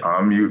this day?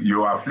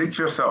 You afflict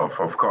yourself,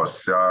 of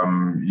course.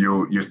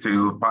 You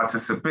still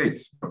participate,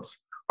 but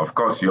of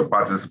course you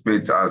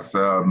participate as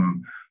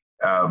having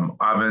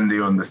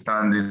the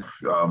understanding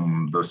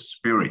of the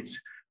spirit,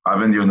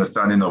 having the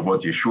understanding of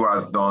what Yeshua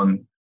has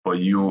done for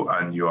you,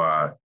 and you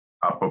are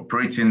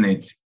appropriating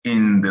it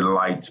in the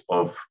light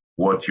of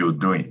what you're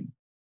doing.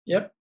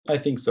 Yep, I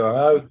think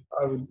so.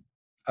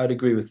 I'd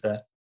agree with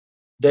that.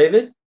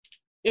 David?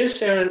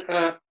 Yes,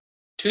 Aaron.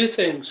 Two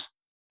things.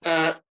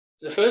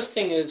 The first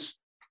thing is,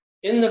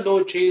 in the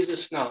Lord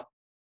Jesus now,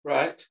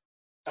 right?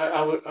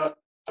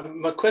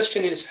 My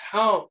question is,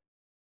 how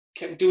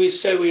do we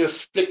say we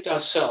afflict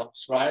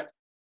ourselves, right?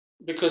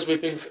 Because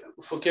we've been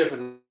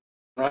forgiven,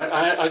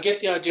 right? I get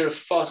the idea of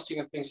fasting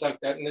and things like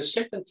that. And the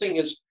second thing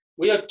is,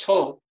 we are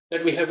told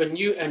that we have a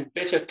new and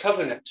better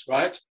covenant,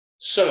 right?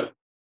 So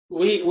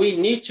we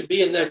need to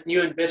be in that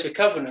new and better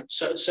covenant.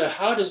 So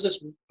how does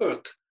this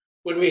work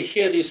when we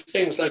hear these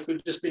things like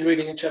we've just been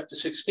reading in chapter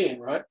 16,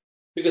 right?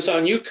 Because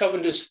our new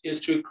covenant is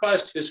through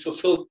Christ, who's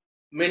fulfilled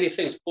many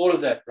things, all of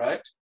that,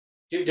 right?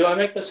 Do I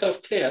make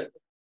myself clear?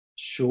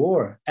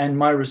 Sure. And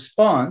my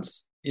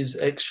response is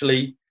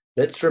actually,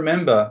 let's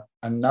remember,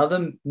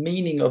 another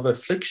meaning of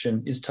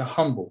affliction is to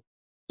humble.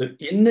 So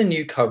in the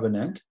new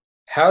covenant,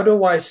 how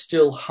do I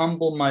still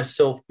humble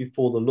myself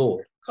before the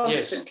Lord?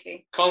 Constantly.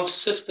 Yes.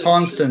 Consistently.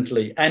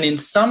 Constantly. And in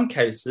some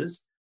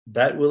cases,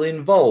 that will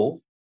involve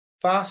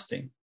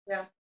fasting.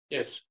 Yeah.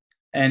 Yes.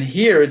 And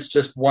here it's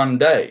just one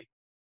day.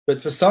 But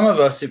for some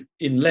of us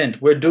in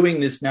Lent, we're doing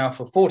this now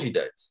for 40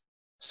 days.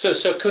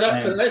 So could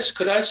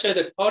I say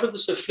that part of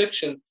this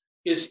affliction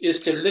is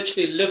to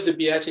literally live the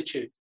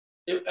beatitude,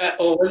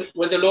 or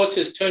when the Lord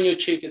says turn your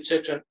cheek,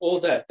 etc.,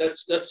 all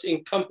that's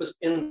encompassed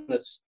in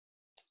this.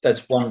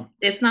 That's one.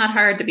 It's not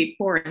hard to be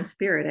poor in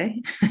spirit, eh?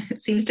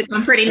 It seems to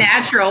come pretty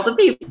natural to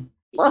people.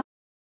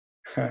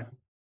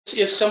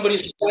 If somebody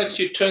strikes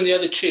you, turn the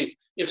other cheek.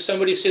 If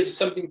somebody says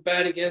something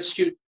bad against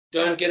you,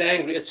 don't get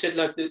angry. It's said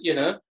like that, you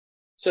know.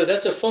 So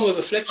that's a form of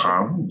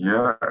affliction.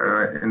 Yeah,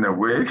 in a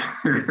way.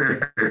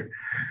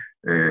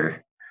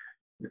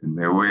 In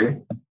a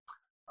way.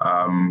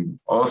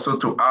 Also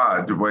to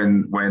add,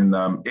 when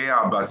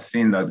Ahab has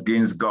sinned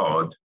against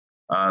God,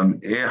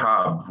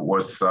 Ahab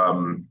was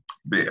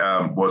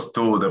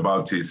told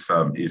about his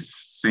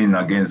sin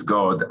against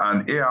God,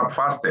 and Ahab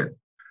fasted.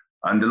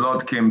 And the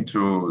Lord came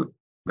to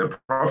the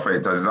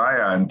prophet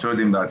Isaiah and told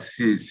him that,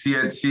 see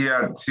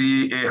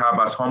Ahab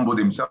has humbled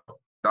himself.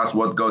 That's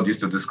what God used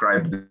to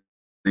describe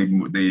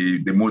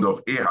the mood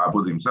of Ahab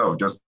with himself,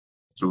 just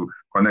to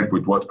connect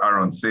with what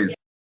Aaron says.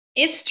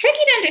 It's tricky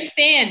to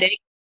understand.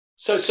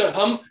 So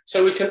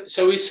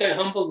we say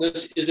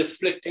humbleness is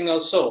afflicting our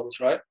souls,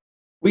 right?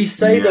 We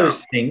say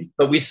those things,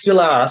 but we still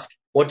ask,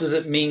 what does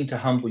it mean to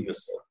humble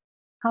yourself?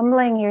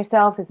 Humbling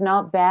yourself is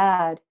not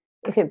bad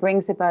if it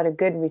brings about a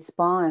good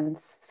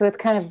response. So it's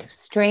kind of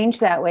strange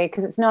that way,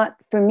 because it's not,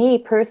 for me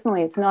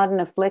personally, it's not an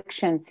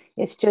affliction.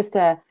 It's just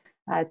a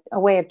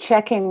way of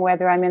checking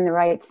whether I'm in the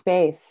right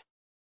space.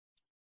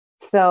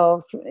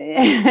 So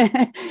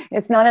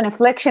it's not an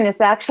affliction. It's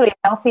actually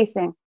a healthy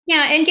thing.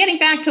 Yeah, and getting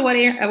back to what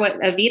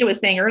Avita was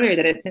saying earlier,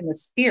 that it's in the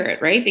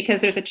spirit, right? Because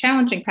there's a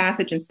challenging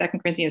passage in 2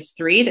 Corinthians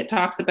 3 that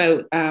talks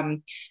about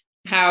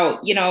how,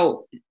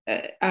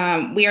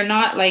 we are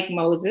not like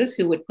Moses,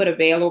 who would put a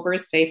veil over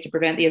his face to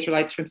prevent the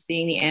Israelites from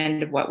seeing the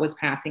end of what was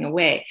passing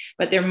away.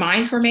 But their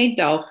minds were made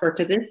dull, for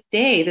to this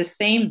day, the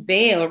same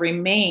veil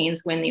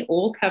remains when the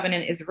old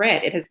covenant is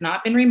read. It has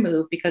not been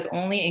removed, because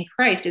only in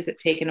Christ is it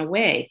taken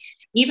away.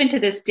 Even to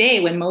this day,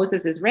 when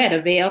Moses is read,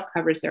 a veil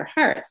covers their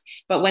hearts.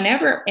 But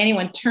whenever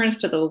anyone turns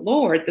to the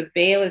Lord, the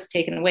veil is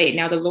taken away.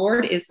 Now, the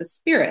Lord is the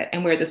Spirit,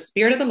 and where the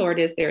Spirit of the Lord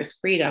is, there is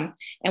freedom.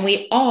 And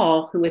we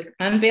all, who with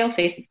unveiled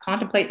faces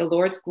contemplate the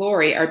Lord's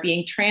glory, are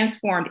being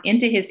transformed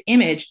into his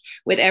image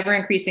with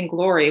ever-increasing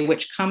glory,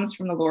 which comes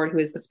from the Lord, who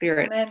is the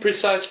Spirit. Amen.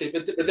 Precisely,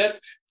 but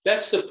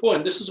that's the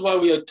point. This is why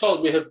we are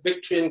told we have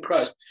victory in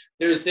Christ.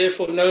 There is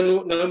therefore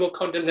no more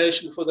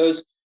condemnation for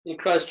those in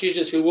Christ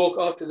Jesus who walk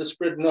after the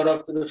Spirit, not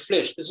after the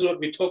flesh. This is what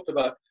we talked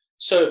about.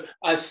 So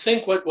I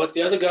think what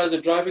the other guys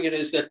are driving at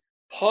is that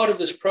part of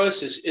this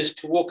process is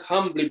to walk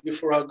humbly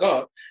before our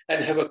God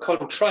and have a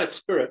contrite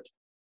spirit.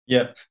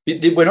 Yeah,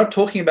 we're not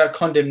talking about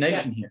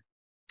condemnation here.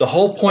 The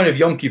whole point of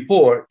Yom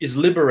Kippur is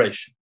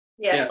liberation,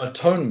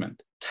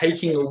 atonement,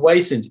 taking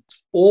away sins.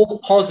 It's all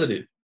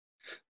positive.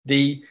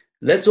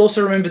 Let's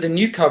also remember the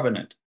new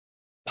covenant.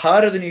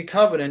 Part of the new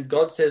covenant,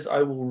 God says,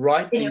 I will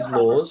write these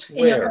laws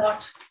where?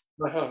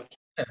 My heart.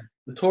 Yeah,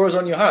 the Torah is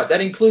on your heart.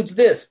 That includes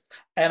this.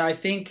 And I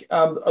think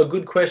a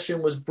good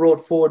question was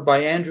brought forward by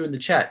Andrew in the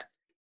chat.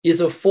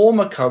 Is a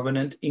former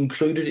covenant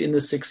included in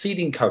the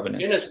succeeding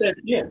covenant? In a sense,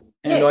 yes.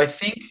 And I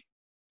think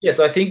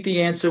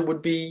the answer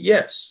would be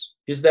yes.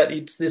 Is that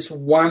it's this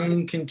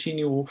one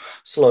continual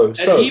flow. And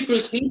so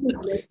Hebrews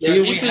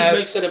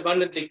makes it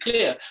abundantly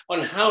clear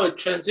on how it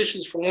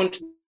transitions from one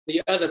to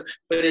the other,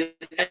 but it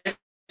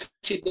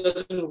actually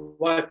doesn't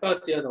wipe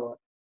out the other one.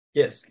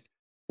 Yes.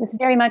 It's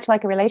very much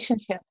like a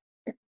relationship.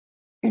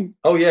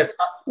 Oh, yeah.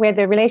 Where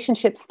the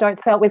relationship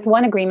starts out with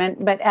one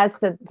agreement, but as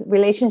the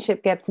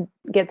relationship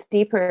gets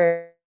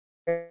deeper,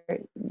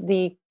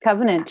 the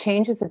covenant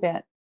changes a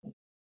bit.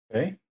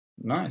 Okay,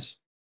 nice.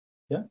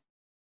 Yeah.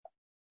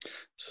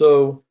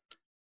 So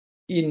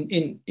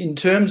in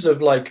terms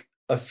of like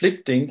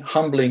afflicting,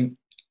 humbling,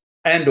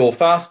 and or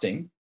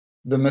fasting,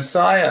 the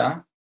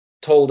Messiah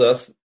told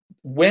us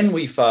when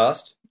we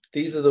fast,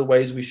 these are the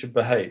ways we should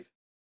behave.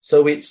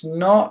 So it's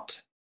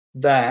not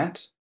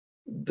that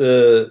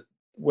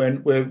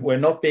when we're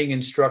not being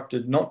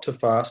instructed not to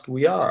fast,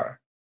 we are.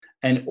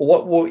 And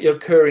what will be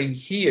occurring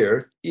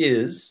here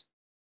is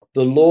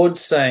the Lord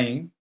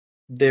saying,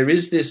 there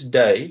is this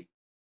day,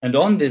 and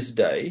on this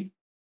day,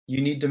 you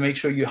need to make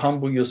sure you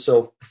humble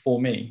yourself before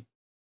me.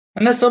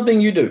 And that's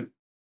something you do.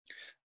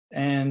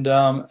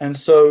 And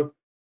so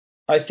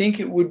I think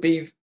it would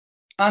be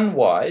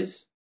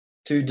unwise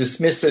to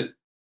dismiss it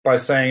by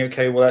saying,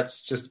 okay, well,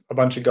 that's just a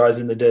bunch of guys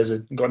in the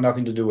desert, got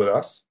nothing to do with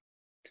us.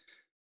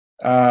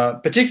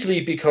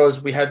 Particularly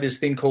because we have this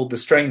thing called the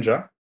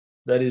stranger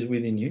that is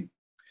within you.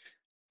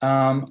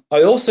 I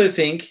also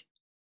think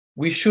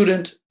we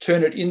shouldn't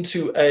turn it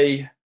into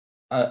a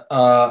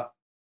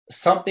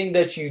something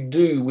that you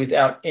do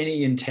without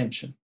any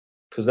intention,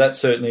 because that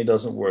certainly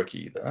doesn't work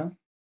either.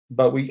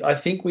 But I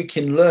think we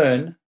can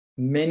learn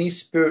many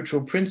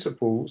spiritual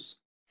principles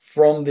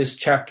from this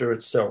chapter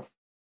itself.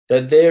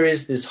 That there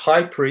is this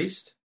high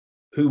priest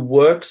who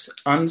works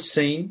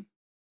unseen,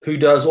 who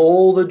does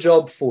all the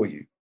job for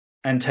you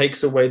and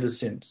takes away the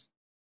sins.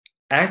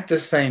 At the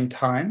same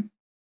time,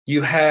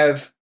 you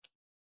have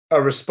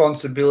a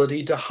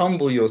responsibility to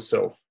humble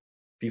yourself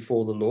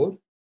before the Lord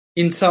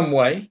in some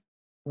way,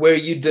 where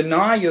you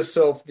deny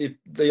yourself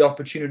the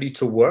opportunity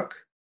to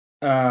work.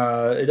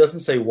 It doesn't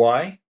say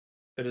why,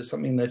 but it's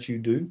something that you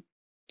do.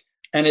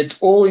 And it's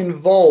all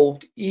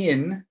involved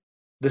in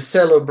the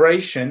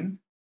celebration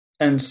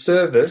and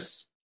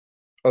service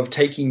of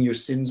taking your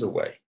sins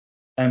away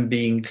and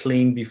being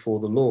clean before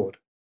the Lord,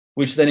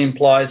 which then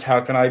implies,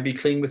 how can I be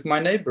clean with my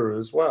neighbor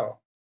as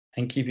well,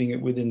 and keeping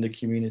it within the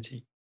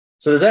community.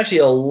 So there's actually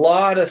a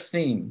lot of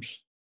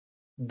themes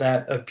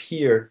that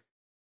appear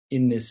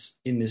in this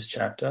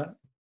chapter,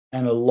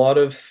 and a lot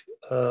of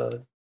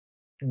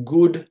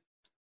good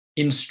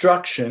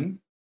instruction,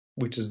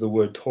 which is the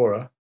word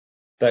Torah,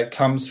 that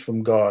comes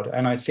from God.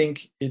 And I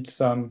think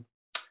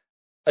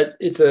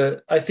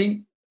I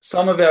think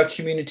some of our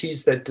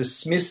communities that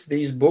dismiss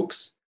these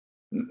books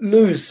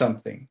lose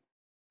something.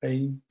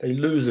 They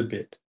lose a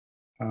bit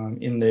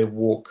in their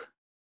walk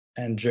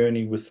and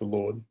journey with the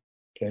Lord.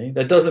 Okay,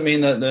 that doesn't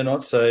mean that they're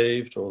not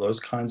saved or those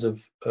kinds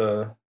of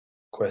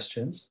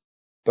questions,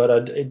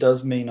 but it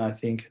does mean, I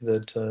think,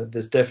 that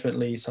there's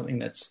definitely something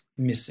that's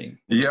missing.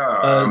 Yeah,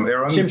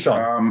 Aaron,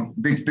 Shimshon.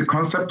 The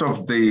concept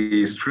of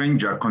the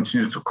stranger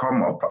continues to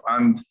come up,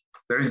 and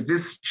there is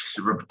this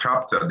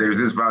chapter, there is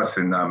this verse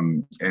in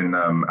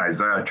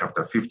Isaiah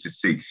chapter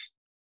 56.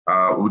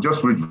 We'll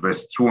just read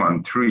verse 2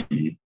 and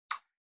 3.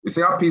 It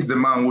says, happy is the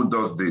man who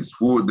does this,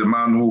 the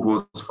man who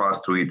holds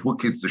fast to it, who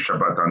keeps the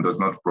Shabbat and does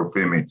not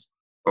profane it.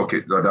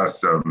 Okay, so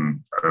that's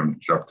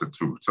chapter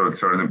 2.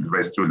 Sorry,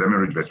 verse 2. Let me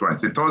read verse 1. It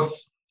says,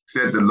 thus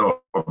said the Lord,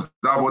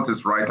 observe what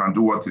is right and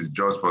do what is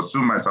just, for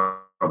soon my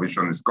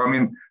salvation is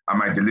coming and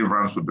my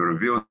deliverance will be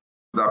revealed.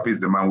 Happy is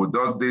the man who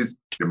does this,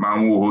 the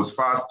man who holds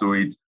fast to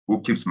it, who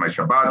keeps my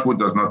Shabbat, who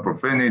does not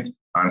profane it,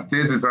 and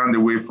stays his hand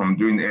away from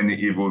doing any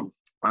evil.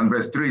 And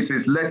verse 3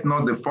 says, let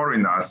not the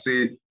foreigner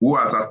say, who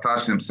has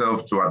attached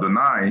himself to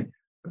Adonai,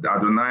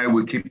 Adonai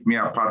will keep me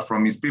apart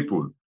from his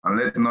people. And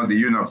let not the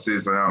eunuch say,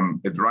 I am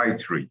a dry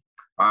tree.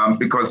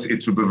 Because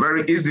it would be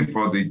very easy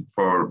for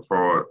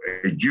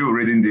a Jew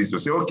reading this to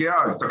say, okay,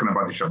 it's talking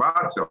about the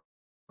Shabbat. So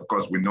of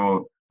course, we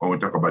know when we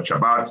talk about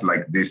Shabbat,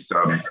 like this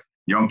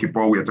Yom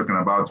Kippur we are talking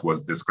about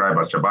was described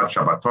as Shabbat,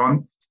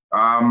 Shabbaton.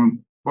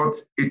 But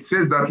it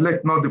says that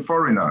let not the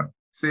foreigner,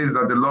 says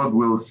that the Lord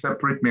will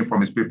separate me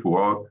from his people,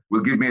 or will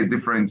give me a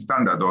different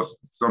standard, or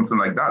something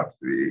like that.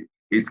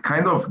 It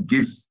kind of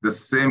gives the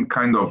same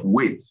kind of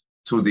weight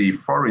to the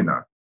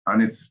foreigner.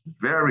 And it's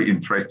very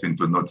interesting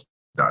to note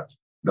that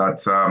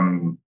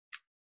the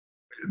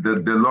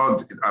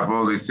Lord, I've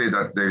always said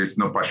that there is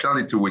no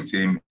partiality with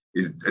him,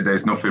 there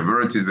is no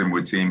favoritism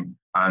with him,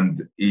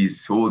 and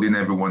he's holding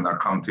everyone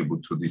accountable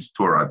to this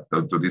Torah,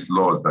 to these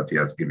laws that he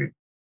has given.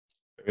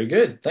 Very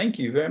good. Thank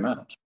you very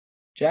much.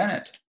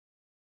 Janet.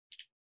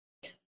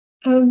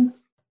 I'm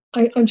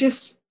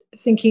just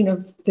thinking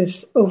of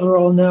this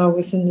overall now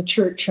within the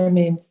church. I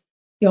mean,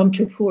 Yom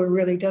Kippur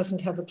really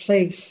doesn't have a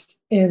place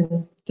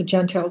in the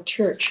Gentile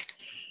church,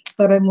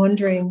 but I'm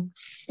wondering,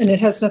 and it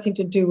has nothing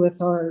to do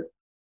with our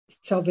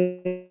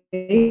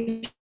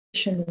salvation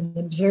and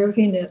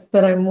observing it,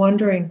 but I'm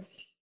wondering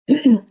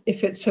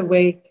if it's a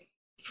way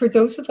for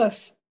those of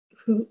us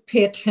who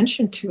pay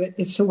attention to it,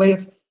 it's a way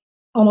of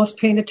almost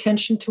paying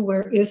attention to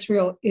where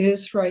Israel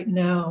is right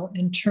now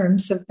in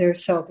terms of their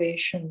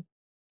salvation,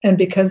 and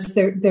because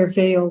they're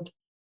veiled.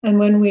 And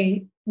when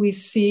we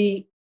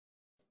see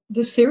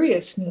the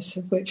seriousness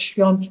of which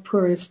Yom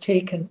Kippur is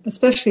taken,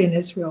 especially in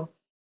Israel,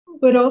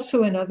 but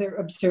also in other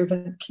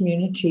observant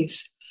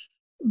communities,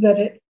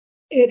 that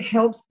it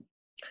helps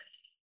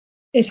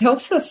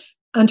us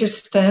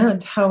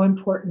understand how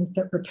important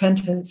that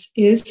repentance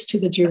is to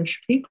the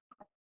Jewish people,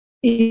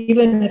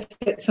 even if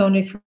it's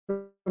only for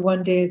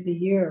one day of the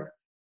year.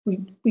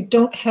 We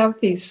don't have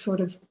these sort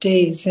of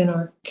days in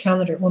our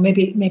calendar. Well,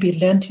 maybe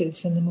Lent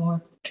is in the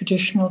more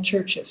traditional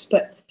churches,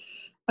 but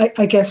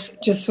I guess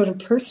just sort of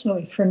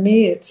personally, for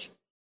me,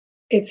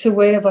 it's a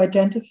way of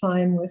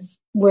identifying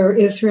with where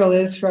Israel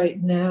is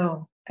right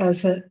now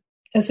as a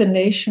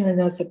nation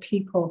and as a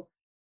people,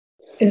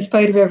 in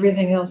spite of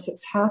everything else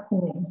that's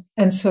happening.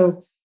 And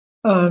so,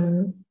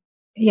 I'm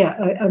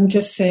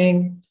just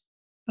saying,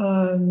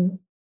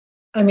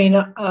 I mean,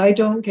 I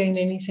don't gain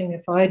anything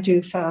if I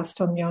do fast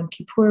on Yom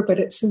Kippur, but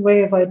it's a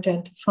way of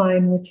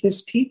identifying with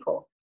his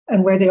people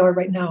and where they are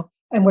right now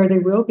and where they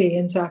will be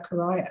in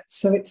Zechariah.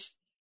 So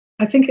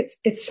I think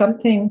it's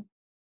something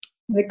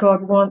that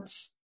God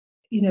wants,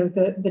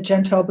 the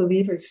Gentile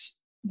believers,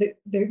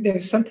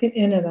 there's something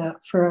in that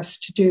for us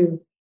to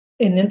do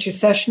in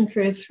intercession for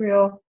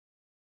Israel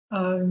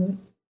to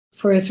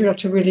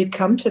really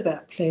come to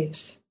that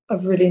place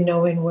of really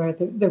knowing where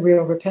the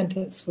real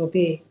repentance will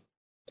be.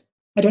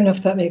 I don't know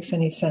if that makes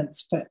any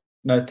sense, but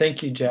No,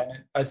 thank you,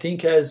 Janet. I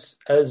think as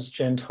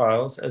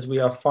Gentiles, as we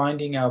are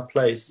finding our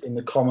place in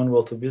the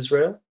Commonwealth of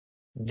Israel,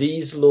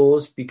 these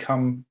laws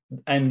become,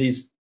 and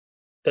these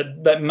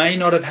that may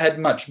not have had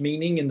much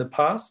meaning in the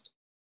past,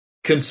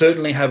 can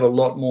certainly have a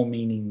lot more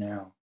meaning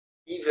now,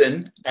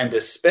 even and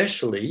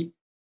especially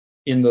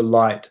in the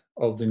light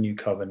of the new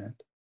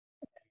covenant.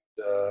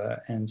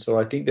 And so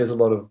I think there's a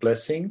lot of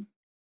blessing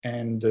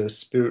and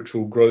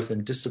spiritual growth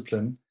and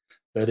discipline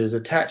that is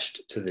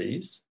attached to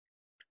these.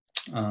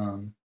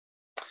 Yvonne?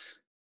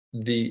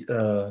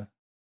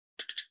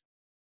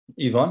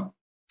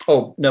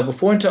 Oh, no,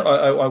 before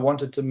I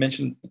wanted to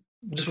mention,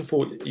 just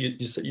before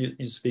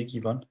you speak,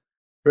 Yvonne,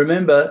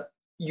 remember,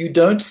 you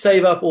don't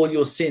save up all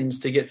your sins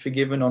to get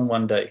forgiven on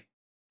one day.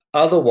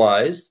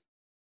 Otherwise,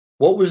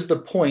 what was the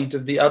point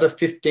of the other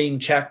 15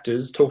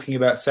 chapters talking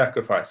about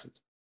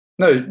sacrifices?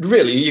 No,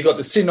 really, you got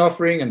the sin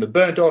offering and the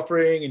burnt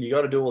offering, and you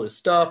got to do all this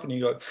stuff, and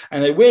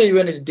they really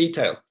went into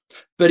detail.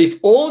 But if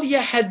all you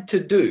had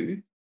to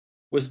do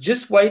was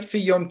just wait for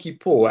Yom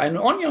Kippur, and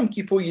on Yom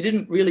Kippur, you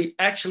didn't really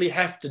actually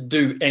have to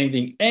do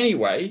anything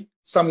anyway.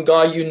 Some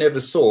guy you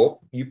never saw,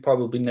 you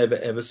probably never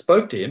ever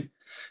spoke to him.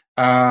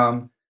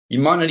 You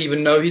might not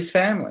even know his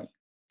family.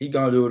 He's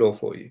going to do it all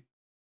for you.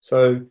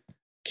 So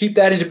keep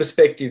that into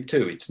perspective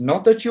too. It's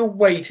not that you're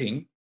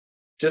waiting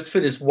just for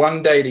this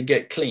one day to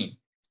get clean.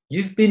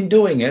 You've been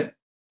doing it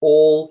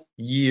all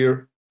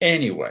year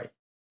anyway.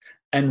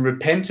 And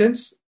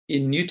repentance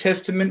in New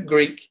Testament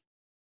Greek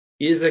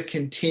is a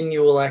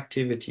continual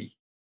activity.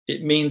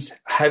 It means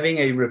having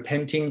a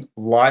repenting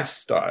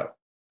lifestyle.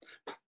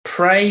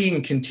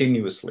 Praying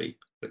continuously,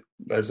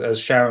 as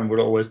Sharon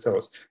would always tell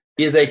us,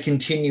 is a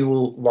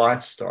continual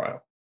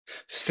lifestyle.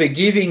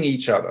 Forgiving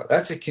each other,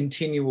 that's a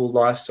continual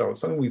lifestyle. It's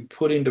something we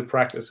put into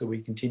practice that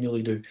we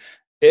continually do.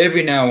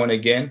 Every now and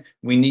again,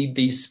 we need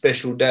these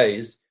special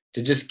days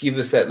to just give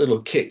us that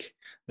little kick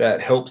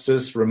that helps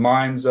us,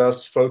 reminds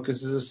us,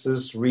 focuses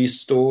us,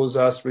 restores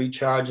us,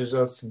 recharges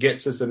us,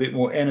 gets us a bit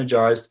more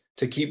energized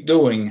to keep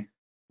doing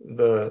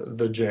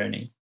the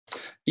journey.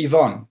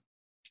 Yvonne.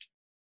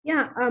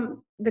 Yeah,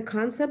 the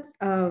concept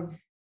of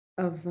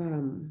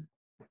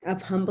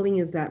humbling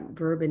is that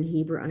verb in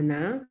Hebrew,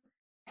 anah,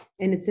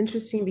 and it's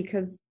interesting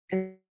because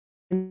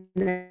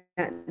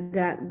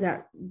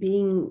that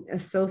being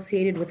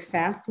associated with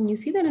fasting, you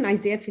see that in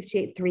Isaiah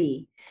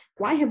 58:3.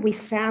 Why have we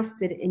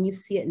fasted and you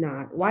see it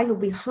not? Why have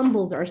we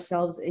humbled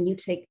ourselves and you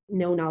take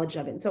no knowledge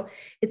of it? And so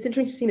it's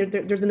interesting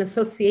that there's an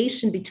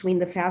association between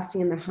the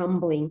fasting and the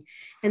humbling.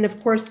 And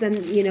of course, then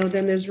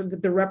there's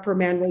the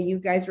reprimand where you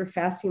guys were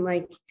fasting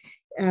like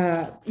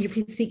if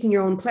you're seeking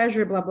your own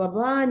pleasure, blah, blah,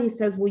 blah. And he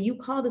says, will you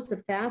call this a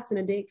fast and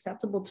a day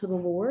acceptable to the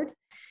Lord?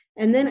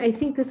 And then I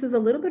think this is a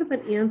little bit of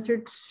an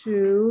answer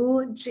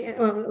to,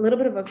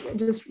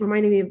 just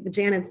reminding me of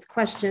Janet's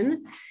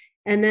question.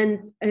 And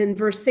then in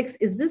verse 6,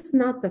 is this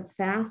not the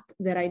fast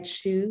that I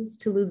choose,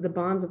 to loose the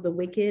bonds of the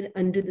wicked,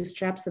 undo the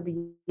straps of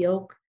the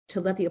yoke,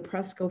 to let the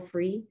oppressed go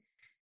free?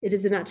 It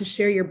is not to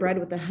share your bread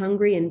with the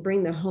hungry and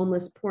bring the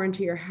homeless poor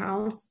into your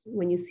house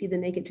when you see the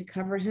naked to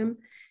cover him.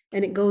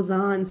 And it goes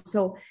on.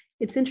 So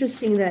it's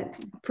interesting that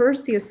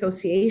first the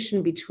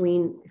association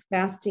between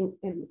fasting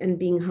and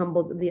being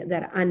humbled,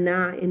 that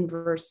anah in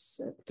verse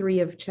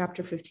 3 of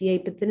chapter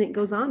 58, but then it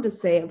goes on to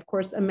say, of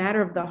course, a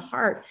matter of the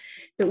heart,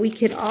 but we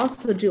could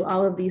also do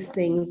all of these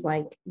things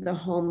like the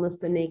homeless,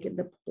 the naked,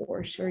 the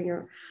poor,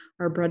 sharing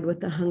our bread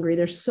with the hungry.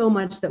 There's so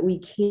much that we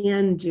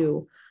can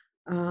do,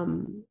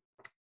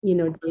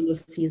 during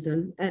this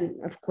season.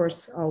 And of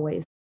course,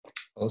 always.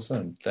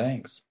 Awesome.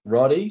 Thanks.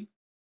 Roddy,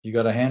 you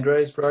got a hand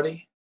raised,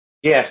 Roddy?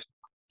 Yes.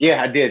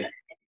 Yeah, I did.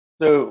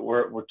 So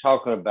we're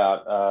talking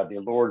about the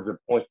Lord's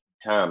appointed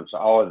times,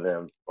 all of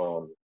them,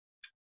 from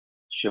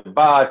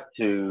Shabbat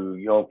to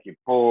Yom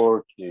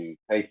Kippur to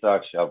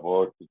Pesach,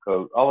 Shavuot,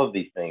 Sukkot, all of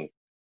these things.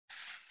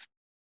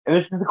 And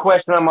this is the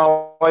question I'm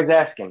always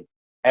asking.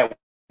 At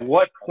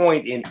what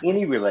point in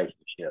any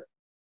relationship,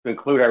 to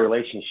include our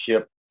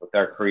relationship with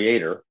our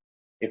Creator,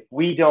 if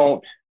we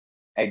don't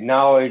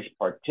acknowledge,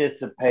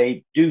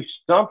 participate, do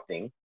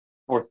something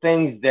for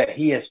things that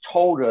He has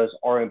told us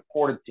are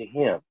important to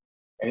Him?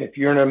 And if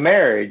you're in a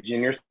marriage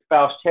and your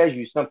spouse tells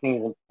you something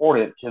is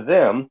important to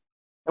them,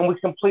 and we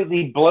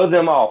completely blow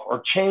them off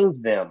or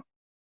change them,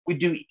 we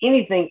do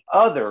anything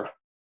other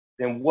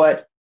than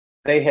what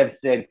they have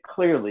said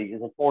clearly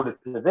is important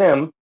to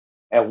them,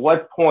 at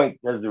what point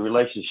does the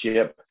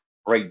relationship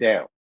break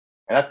down?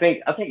 And I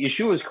think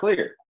Yeshua is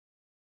clear.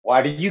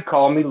 Why do you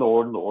call me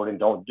Lord, Lord, and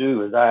don't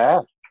do as I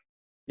ask?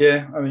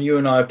 Yeah, I mean, you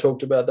and I have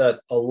talked about that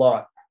a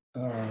lot.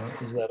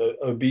 Is that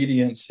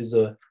obedience is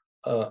a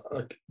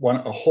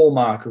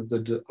hallmark of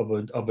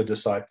a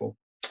disciple.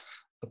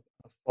 A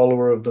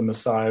follower of the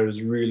Messiah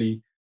is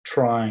really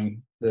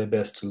trying their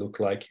best to look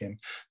like him.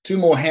 Two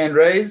more hand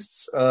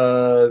raised.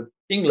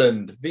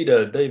 England,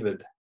 Vida,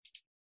 David.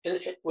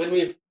 When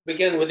we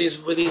began with these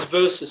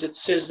verses, it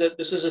says that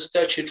this is a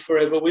statute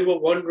forever. We were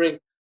wondering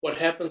what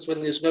happens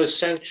when there's no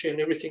sanctuary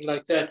and everything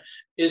like that.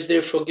 Is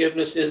there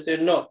forgiveness? Is there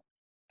not?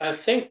 I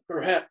think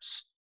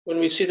perhaps when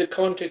we see the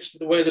context of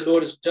the way the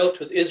Lord has dealt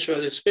with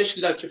Israel,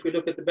 especially like if we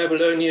look at the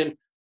Babylonian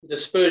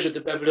dispersion,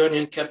 the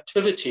Babylonian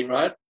captivity,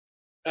 right?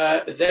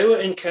 They were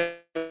in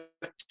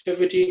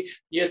captivity,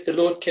 yet the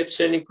Lord kept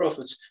sending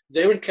prophets.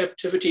 They were in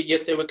captivity,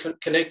 yet they were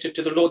connected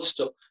to the Lord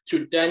still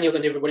through Daniel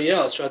and everybody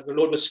else, right? The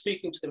Lord was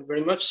speaking to them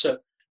very much so.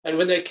 And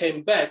when they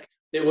came back,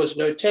 there was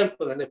no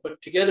temple, and they put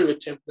together a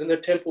temple, and the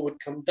temple would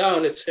come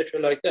down, etc.,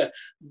 like that.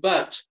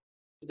 But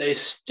they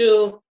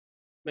still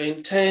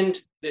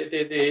maintained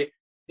their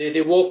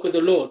walk with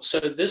the Lord. So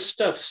this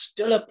stuff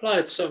still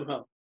applied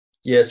somehow.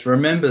 Yes,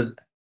 remember,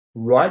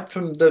 right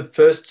from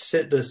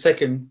the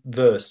second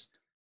verse,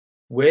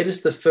 where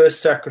does the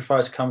first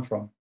sacrifice come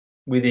from?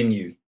 Within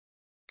you.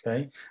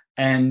 Okay.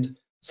 And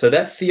so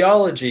that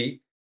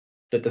theology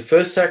that the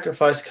first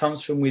sacrifice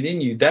comes from within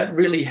you, that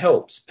really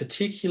helps,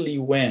 particularly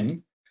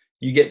when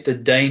you get the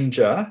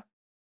danger,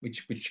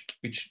 which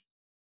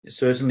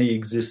certainly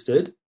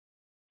existed,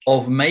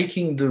 of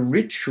making the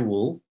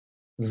ritual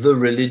the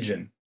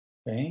religion.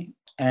 Okay.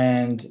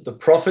 And the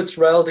prophets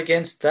railed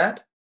against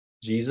that.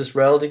 Jesus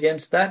railed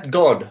against that.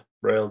 God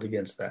railed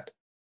against that.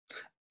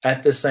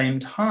 At the same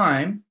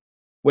time,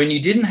 when you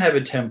didn't have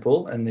a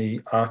temple and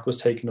the ark was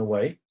taken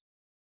away,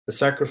 the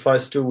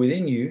sacrifice still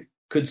within you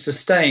could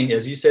sustain,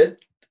 as you said,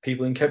 the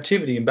people in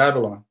captivity in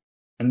Babylon.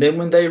 And then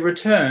when they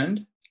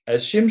returned,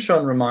 as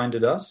Shimshon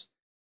reminded us,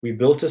 we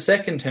built a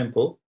second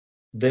temple.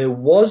 There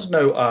was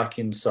no ark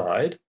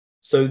inside,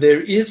 so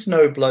there is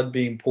no blood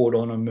being poured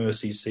on a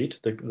mercy seat,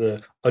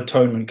 the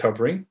atonement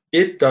covering.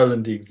 It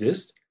doesn't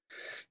exist.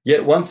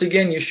 Yet once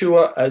again,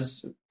 Yeshua,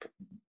 as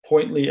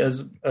pointedly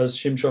as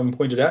Shimshon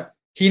pointed out,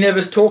 he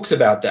never talks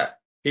about that.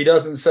 He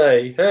doesn't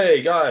say,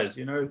 hey, guys,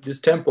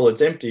 this temple,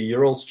 it's empty.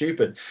 You're all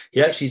stupid.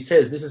 He actually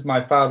says, this is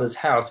my Father's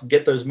house.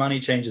 Get those money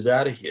changers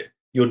out of here.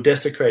 You're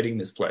desecrating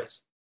this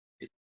place.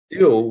 It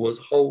still was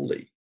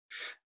holy.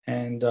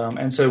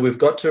 And so we've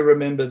got to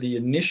remember the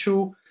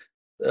initial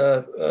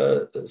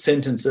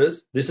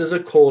sentences. This is a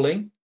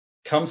calling,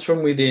 comes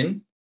from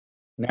within.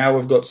 Now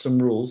we've got some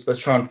rules. Let's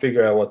try and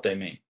figure out what they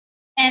mean.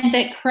 And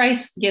that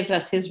Christ gives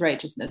us his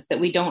righteousness, that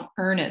we don't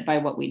earn it by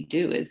what we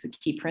do is the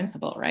key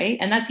principle, right?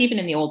 And that's even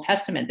in the Old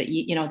Testament, that,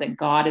 that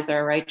God is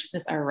our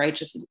righteousness,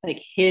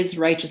 like his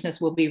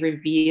righteousness will be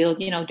revealed,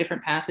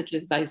 different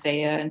passages,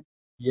 Isaiah. And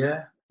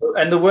yeah.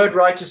 And the word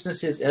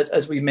righteousness is,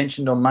 as we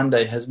mentioned on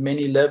Monday, has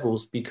many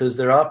levels, because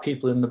there are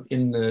people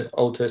in the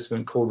Old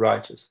Testament called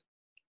righteous.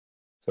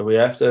 So we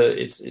have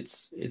to,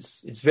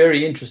 it's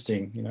very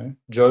interesting,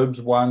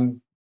 Job's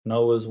one,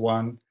 Noah's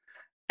one.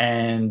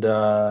 And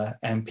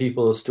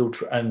people are still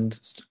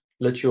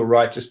let your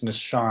righteousness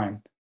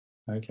shine,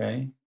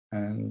 okay,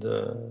 and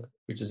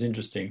which is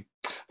interesting.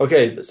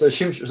 Okay,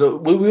 so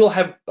we will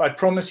have. I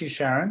promise you,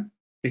 Sharon,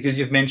 because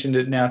you've mentioned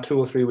it now 2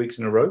 or 3 weeks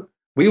in a row.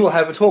 We will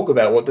have a talk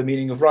about what the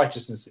meaning of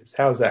righteousness is.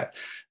 How's that?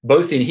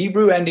 Both in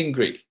Hebrew and in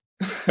Greek,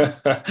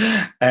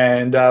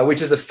 and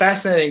which is a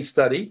fascinating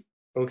study.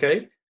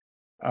 Okay,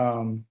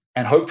 and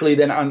hopefully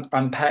then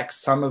unpack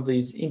some of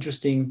these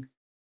interesting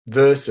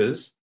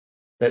verses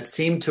that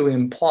seem to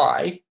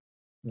imply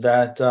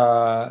that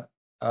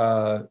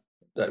that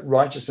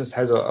righteousness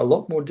has a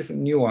lot more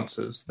different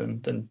nuances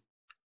than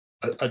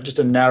just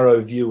a narrow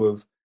view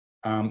of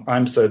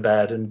I'm so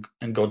bad and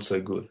God's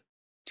so good.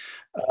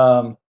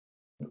 Rabbi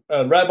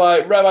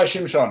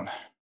Shimshon.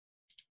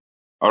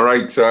 All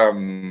right,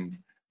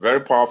 very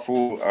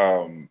powerful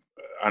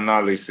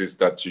analysis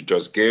that you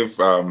just gave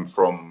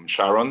from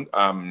Sharon.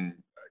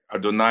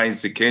 Adonai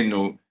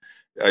Zikenu.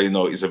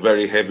 It's a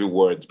very heavy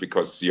word,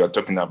 because you're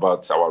talking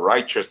about our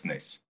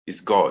righteousness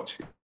is God.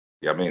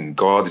 I mean,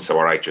 God is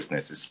our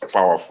righteousness. It's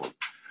powerful.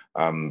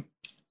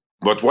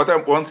 But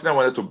one thing I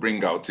wanted to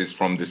bring out is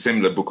from the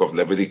same book of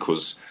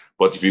Leviticus.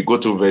 But if you go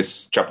to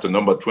chapter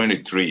number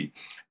 23,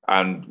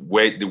 and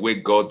the way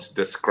God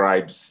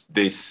describes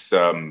this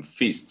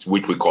feast,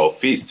 which we call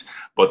feast,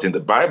 but in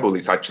the Bible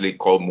it's actually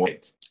called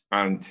Moed.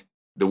 And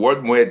the word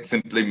Moed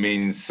simply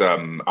means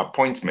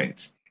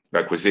appointment.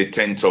 Like we say,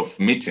 tent of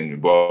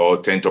meeting or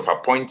tent of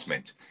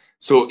appointment.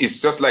 So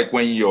it's just like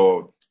when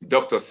your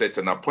doctor sets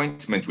an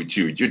appointment with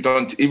you, you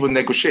don't even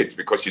negotiate,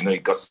 because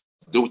it got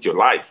to do with your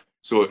life.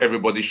 So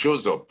everybody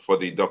shows up for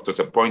the doctor's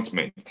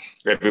appointment.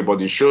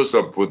 Everybody shows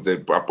up with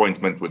the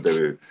appointment with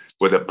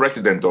the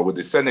president or with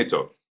the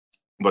senator.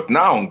 But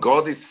now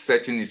God is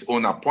setting his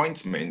own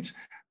appointment,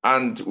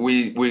 and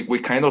we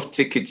kind of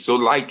take it so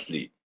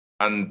lightly.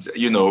 And,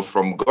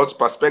 from God's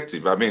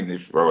perspective, I mean,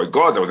 if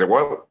God, I was like,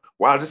 well,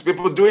 why are these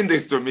people doing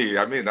this to me?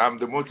 I mean, I'm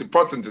the most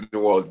important in the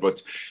world.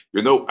 But,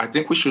 I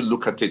think we should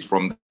look at it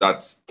from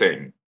that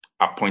thing,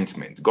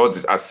 appointment. God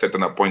has set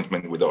an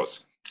appointment with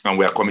us, and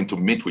we are coming to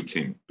meet with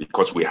him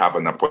because we have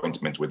an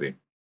appointment with him.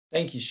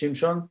 Thank you,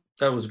 Shimshon.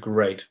 That was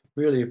great.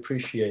 Really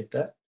appreciate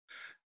that.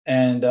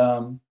 And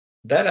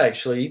that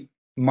actually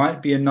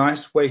might be a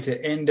nice way to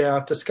end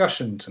our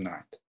discussion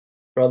tonight.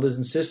 Brothers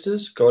and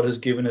sisters, God has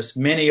given us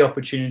many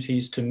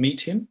opportunities to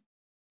meet him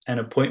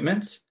and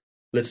appointments.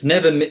 Let's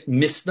never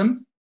miss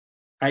them.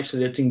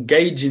 Actually, let's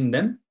engage in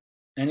them.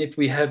 And if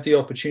we have the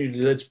opportunity,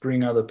 let's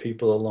bring other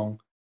people along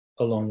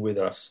along with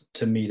us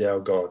to meet our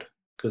God,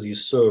 because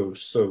he's so,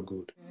 so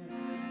good.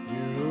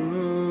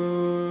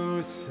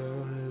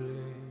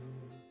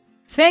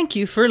 Thank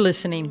you for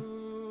listening.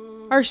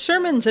 Our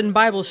sermons and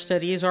Bible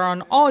studies are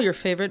on all your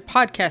favorite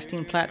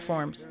podcasting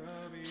platforms: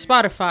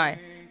 Spotify,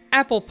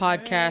 Apple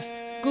Podcast,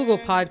 Google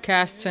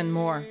Podcasts, and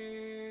more.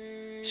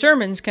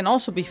 Sermons can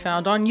also be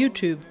found on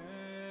YouTube.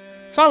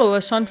 Follow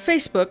us on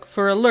Facebook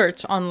for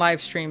alerts on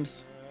live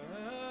streams.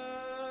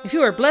 If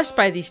you are blessed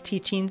by these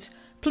teachings,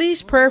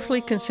 please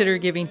prayerfully consider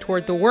giving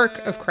toward the work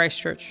of Christ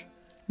Church.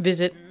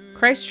 Visit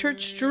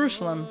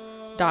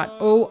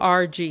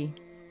christchurchjerusalem.org.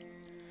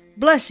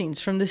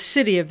 Blessings from the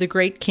city of the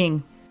great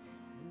King.